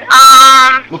question.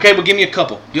 Okay, well, give me a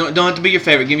couple. You don't have to be your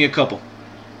favorite. Give me a couple.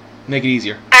 Make it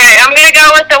easier. Alright, I'm going to go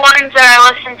with the ones that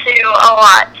I listen to a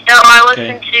lot. So I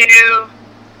listen to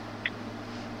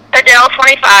Adele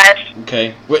 25.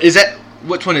 Okay.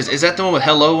 Which one is that the one with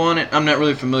Hello on it? I'm not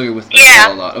really familiar with Yeah.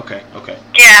 Adele a lot. Okay.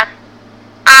 Yeah.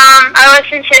 I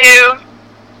listen to...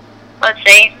 Let's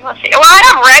see. Well, I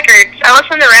have records. I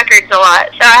listen to records a lot.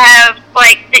 So I have,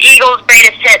 like, the Eagles'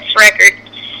 greatest hits record.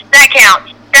 That counts.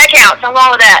 I'm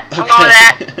going with that.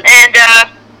 And,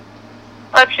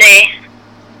 let's see.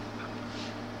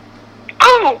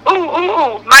 Ooh.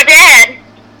 My dad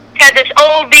had this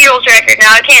old Beatles record.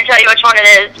 Now, I can't tell you which one it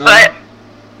is, but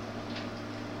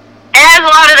it has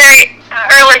a lot of their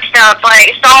early stuff,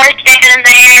 like Stars Standing in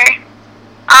the Air.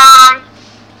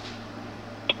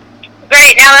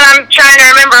 Great, now that I'm trying to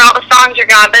remember all the songs are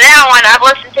gone, but that one, I've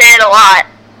listened to it a lot.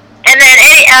 And then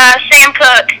Sam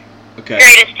Cooke,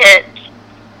 Greatest Hits.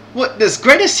 What, does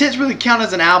Greatest Hits really count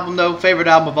as an album, though? Favorite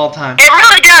album of all time? It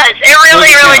really does. It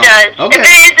really does. Okay. If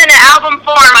it is in an album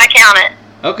form, I count it.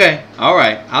 Okay,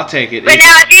 alright, I'll take it. But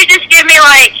now, if you just give me,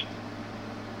 like,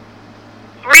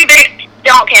 reboots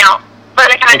don't count,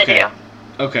 but I kind of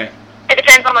do. Okay. It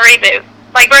depends on the reboot.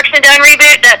 Like Brooks and Dunn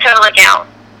reboot, that totally counts.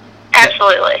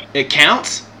 Absolutely. It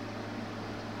counts?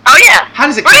 Oh, yeah. How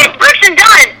does it count? Brooks and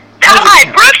Dunn.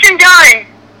 Brooks and Dunn.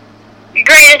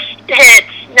 Greatest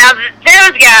hits. Now,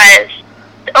 those guys.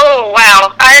 Oh,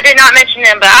 wow. I did not mention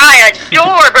them, but I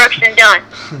adore Brooks and Dunn.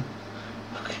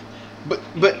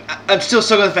 But I'm still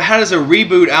struggling with how does a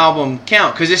reboot album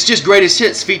count? Because it's just greatest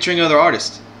hits featuring other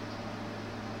artists.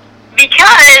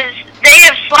 Because they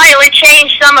have slightly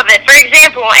changed some of it. For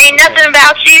example, Ain't Nothing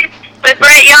About You with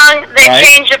Brett Young, they Right.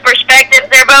 changed the perspective.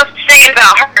 They're both singing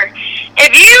about her.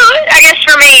 I guess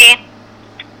for me,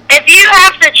 if you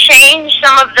have to change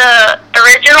some of the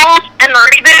originals and the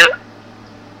reboot,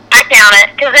 I count it,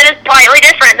 because it is slightly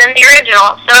different than the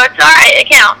original, so it's alright, it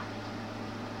counts.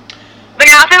 But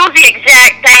now if it was the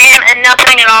exact same and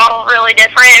nothing at all really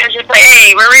different, it was just like,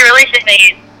 hey, we're re-releasing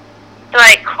these. So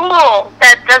like, cool,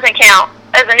 that doesn't count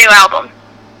as a new album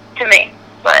to me,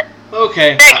 but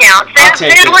Okay. that counts. I'll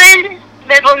take it.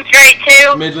 Midland's great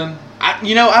too. Midland. I've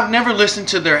never listened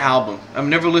to their album. I've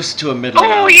never listened to a Midland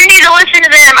Oh, album. you need to listen to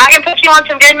them. I can put you on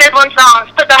some good Midland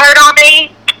songs. Put the Hurt on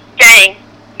Me. Dang,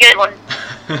 good one.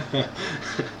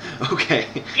 Okay.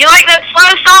 You like those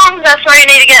slow songs? That's where you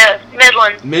need to go.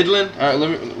 Midland. Midland? All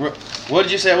right, what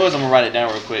did you say it was? I'm going to write it down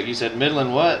real quick. You said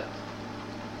Midland what?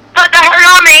 Put the Hurt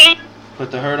on Me. Put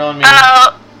the Hurt on Me.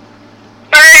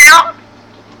 Burnout.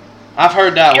 I've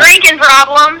heard that Drinking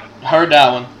Problem. one. Heard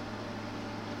that one.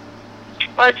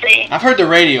 Let's see. I've heard the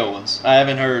radio ones. I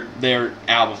haven't heard their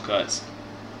album cuts.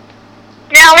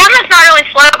 Now, one that's not really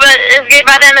slow, but is good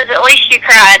by them is At Least You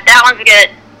Cried. That one's good.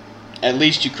 At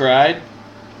Least You Cried?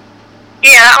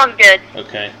 Yeah, that one's good.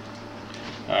 Okay.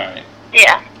 Alright.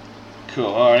 Yeah. Cool.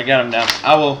 Alright, I got them down.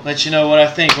 I will let you know what I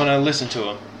think when I listen to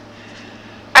them.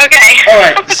 Okay.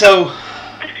 Alright, so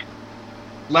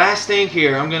last thing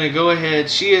here, I'm going to go ahead.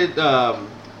 She had the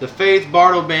Faith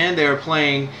Bardill Band. They are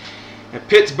playing at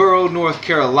Pittsboro, North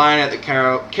Carolina at the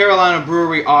Carolina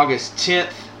Brewery August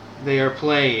 10th. They are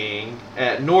playing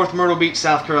at North Myrtle Beach,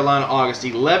 South Carolina, August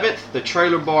 11th. The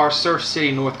Trailer Bar, Surf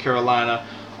City, North Carolina,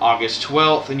 August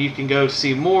 12th. And you can go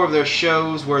see more of their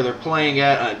shows where they're playing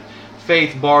at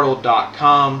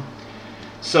faithbardill.com.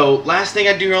 So, last thing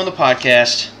I do here on the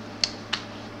podcast,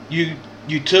 you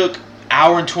took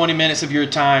hour and 20 minutes of your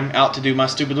time out to do my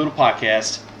stupid little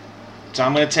podcast. So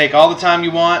I'm going to take all the time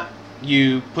you want.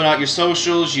 You put out your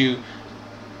socials, you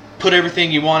put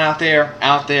everything you want out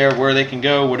there where they can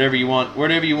go, whatever you want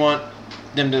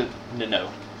them to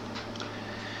know.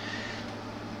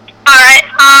 Alright,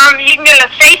 you can go to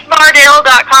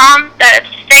faithbardill.com. That's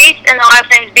Faith, and the last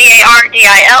name is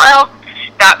BARDILL.com.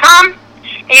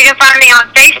 And you can find me on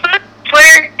Facebook,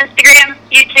 Twitter, Instagram,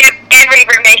 YouTube, and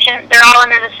Reverb Nation. They're all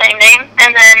under the same name.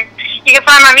 And then you can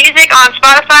find my music on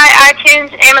Spotify,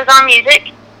 iTunes, Amazon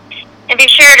Music. And be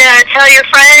sure to tell your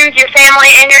friends, your family,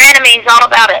 and your enemies all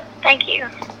about it. Thank you.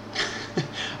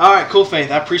 All right, cool, Faith.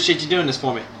 I appreciate you doing this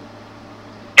for me.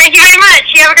 Thank you very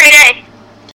much. You have a great day.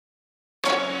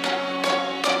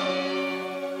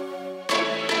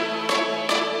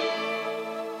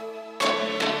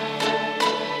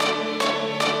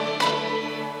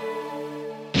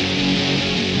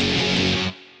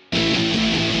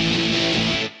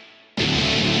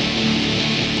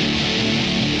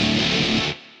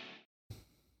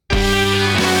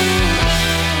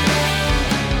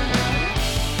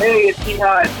 Hey, it's T.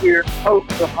 Hodge here,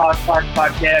 host of the Hodgepodge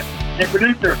Podcast and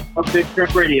producer of Big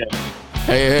Shrimp Radio.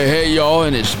 Hey, y'all,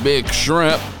 and it's Big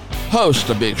Shrimp, host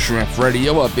of Big Shrimp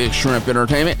Radio of Big Shrimp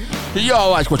Entertainment. Y'all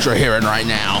like what you're hearing right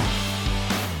now?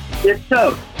 If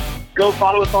so, go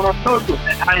follow us on our socials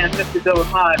at I am Mr. Joe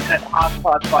Hodge at the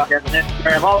Hodgepodge Podcast on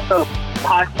Instagram. Also, the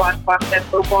Hodgepodge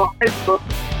Podcast over on Facebook.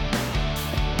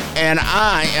 And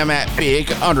I am at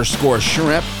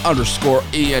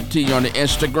Big_Shrimp_ENT on the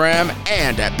Instagram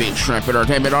and at Big Shrimp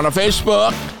Entertainment on the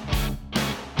Facebook.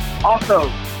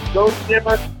 Also, go give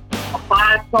us a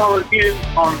 5-star review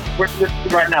on where you're listening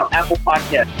to right now, Apple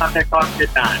Podcast. Contact us at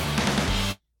time.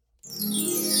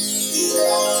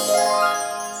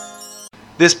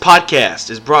 This podcast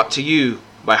is brought to you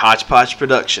by Hodgepodge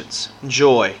Productions.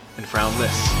 Enjoy and frown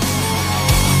less.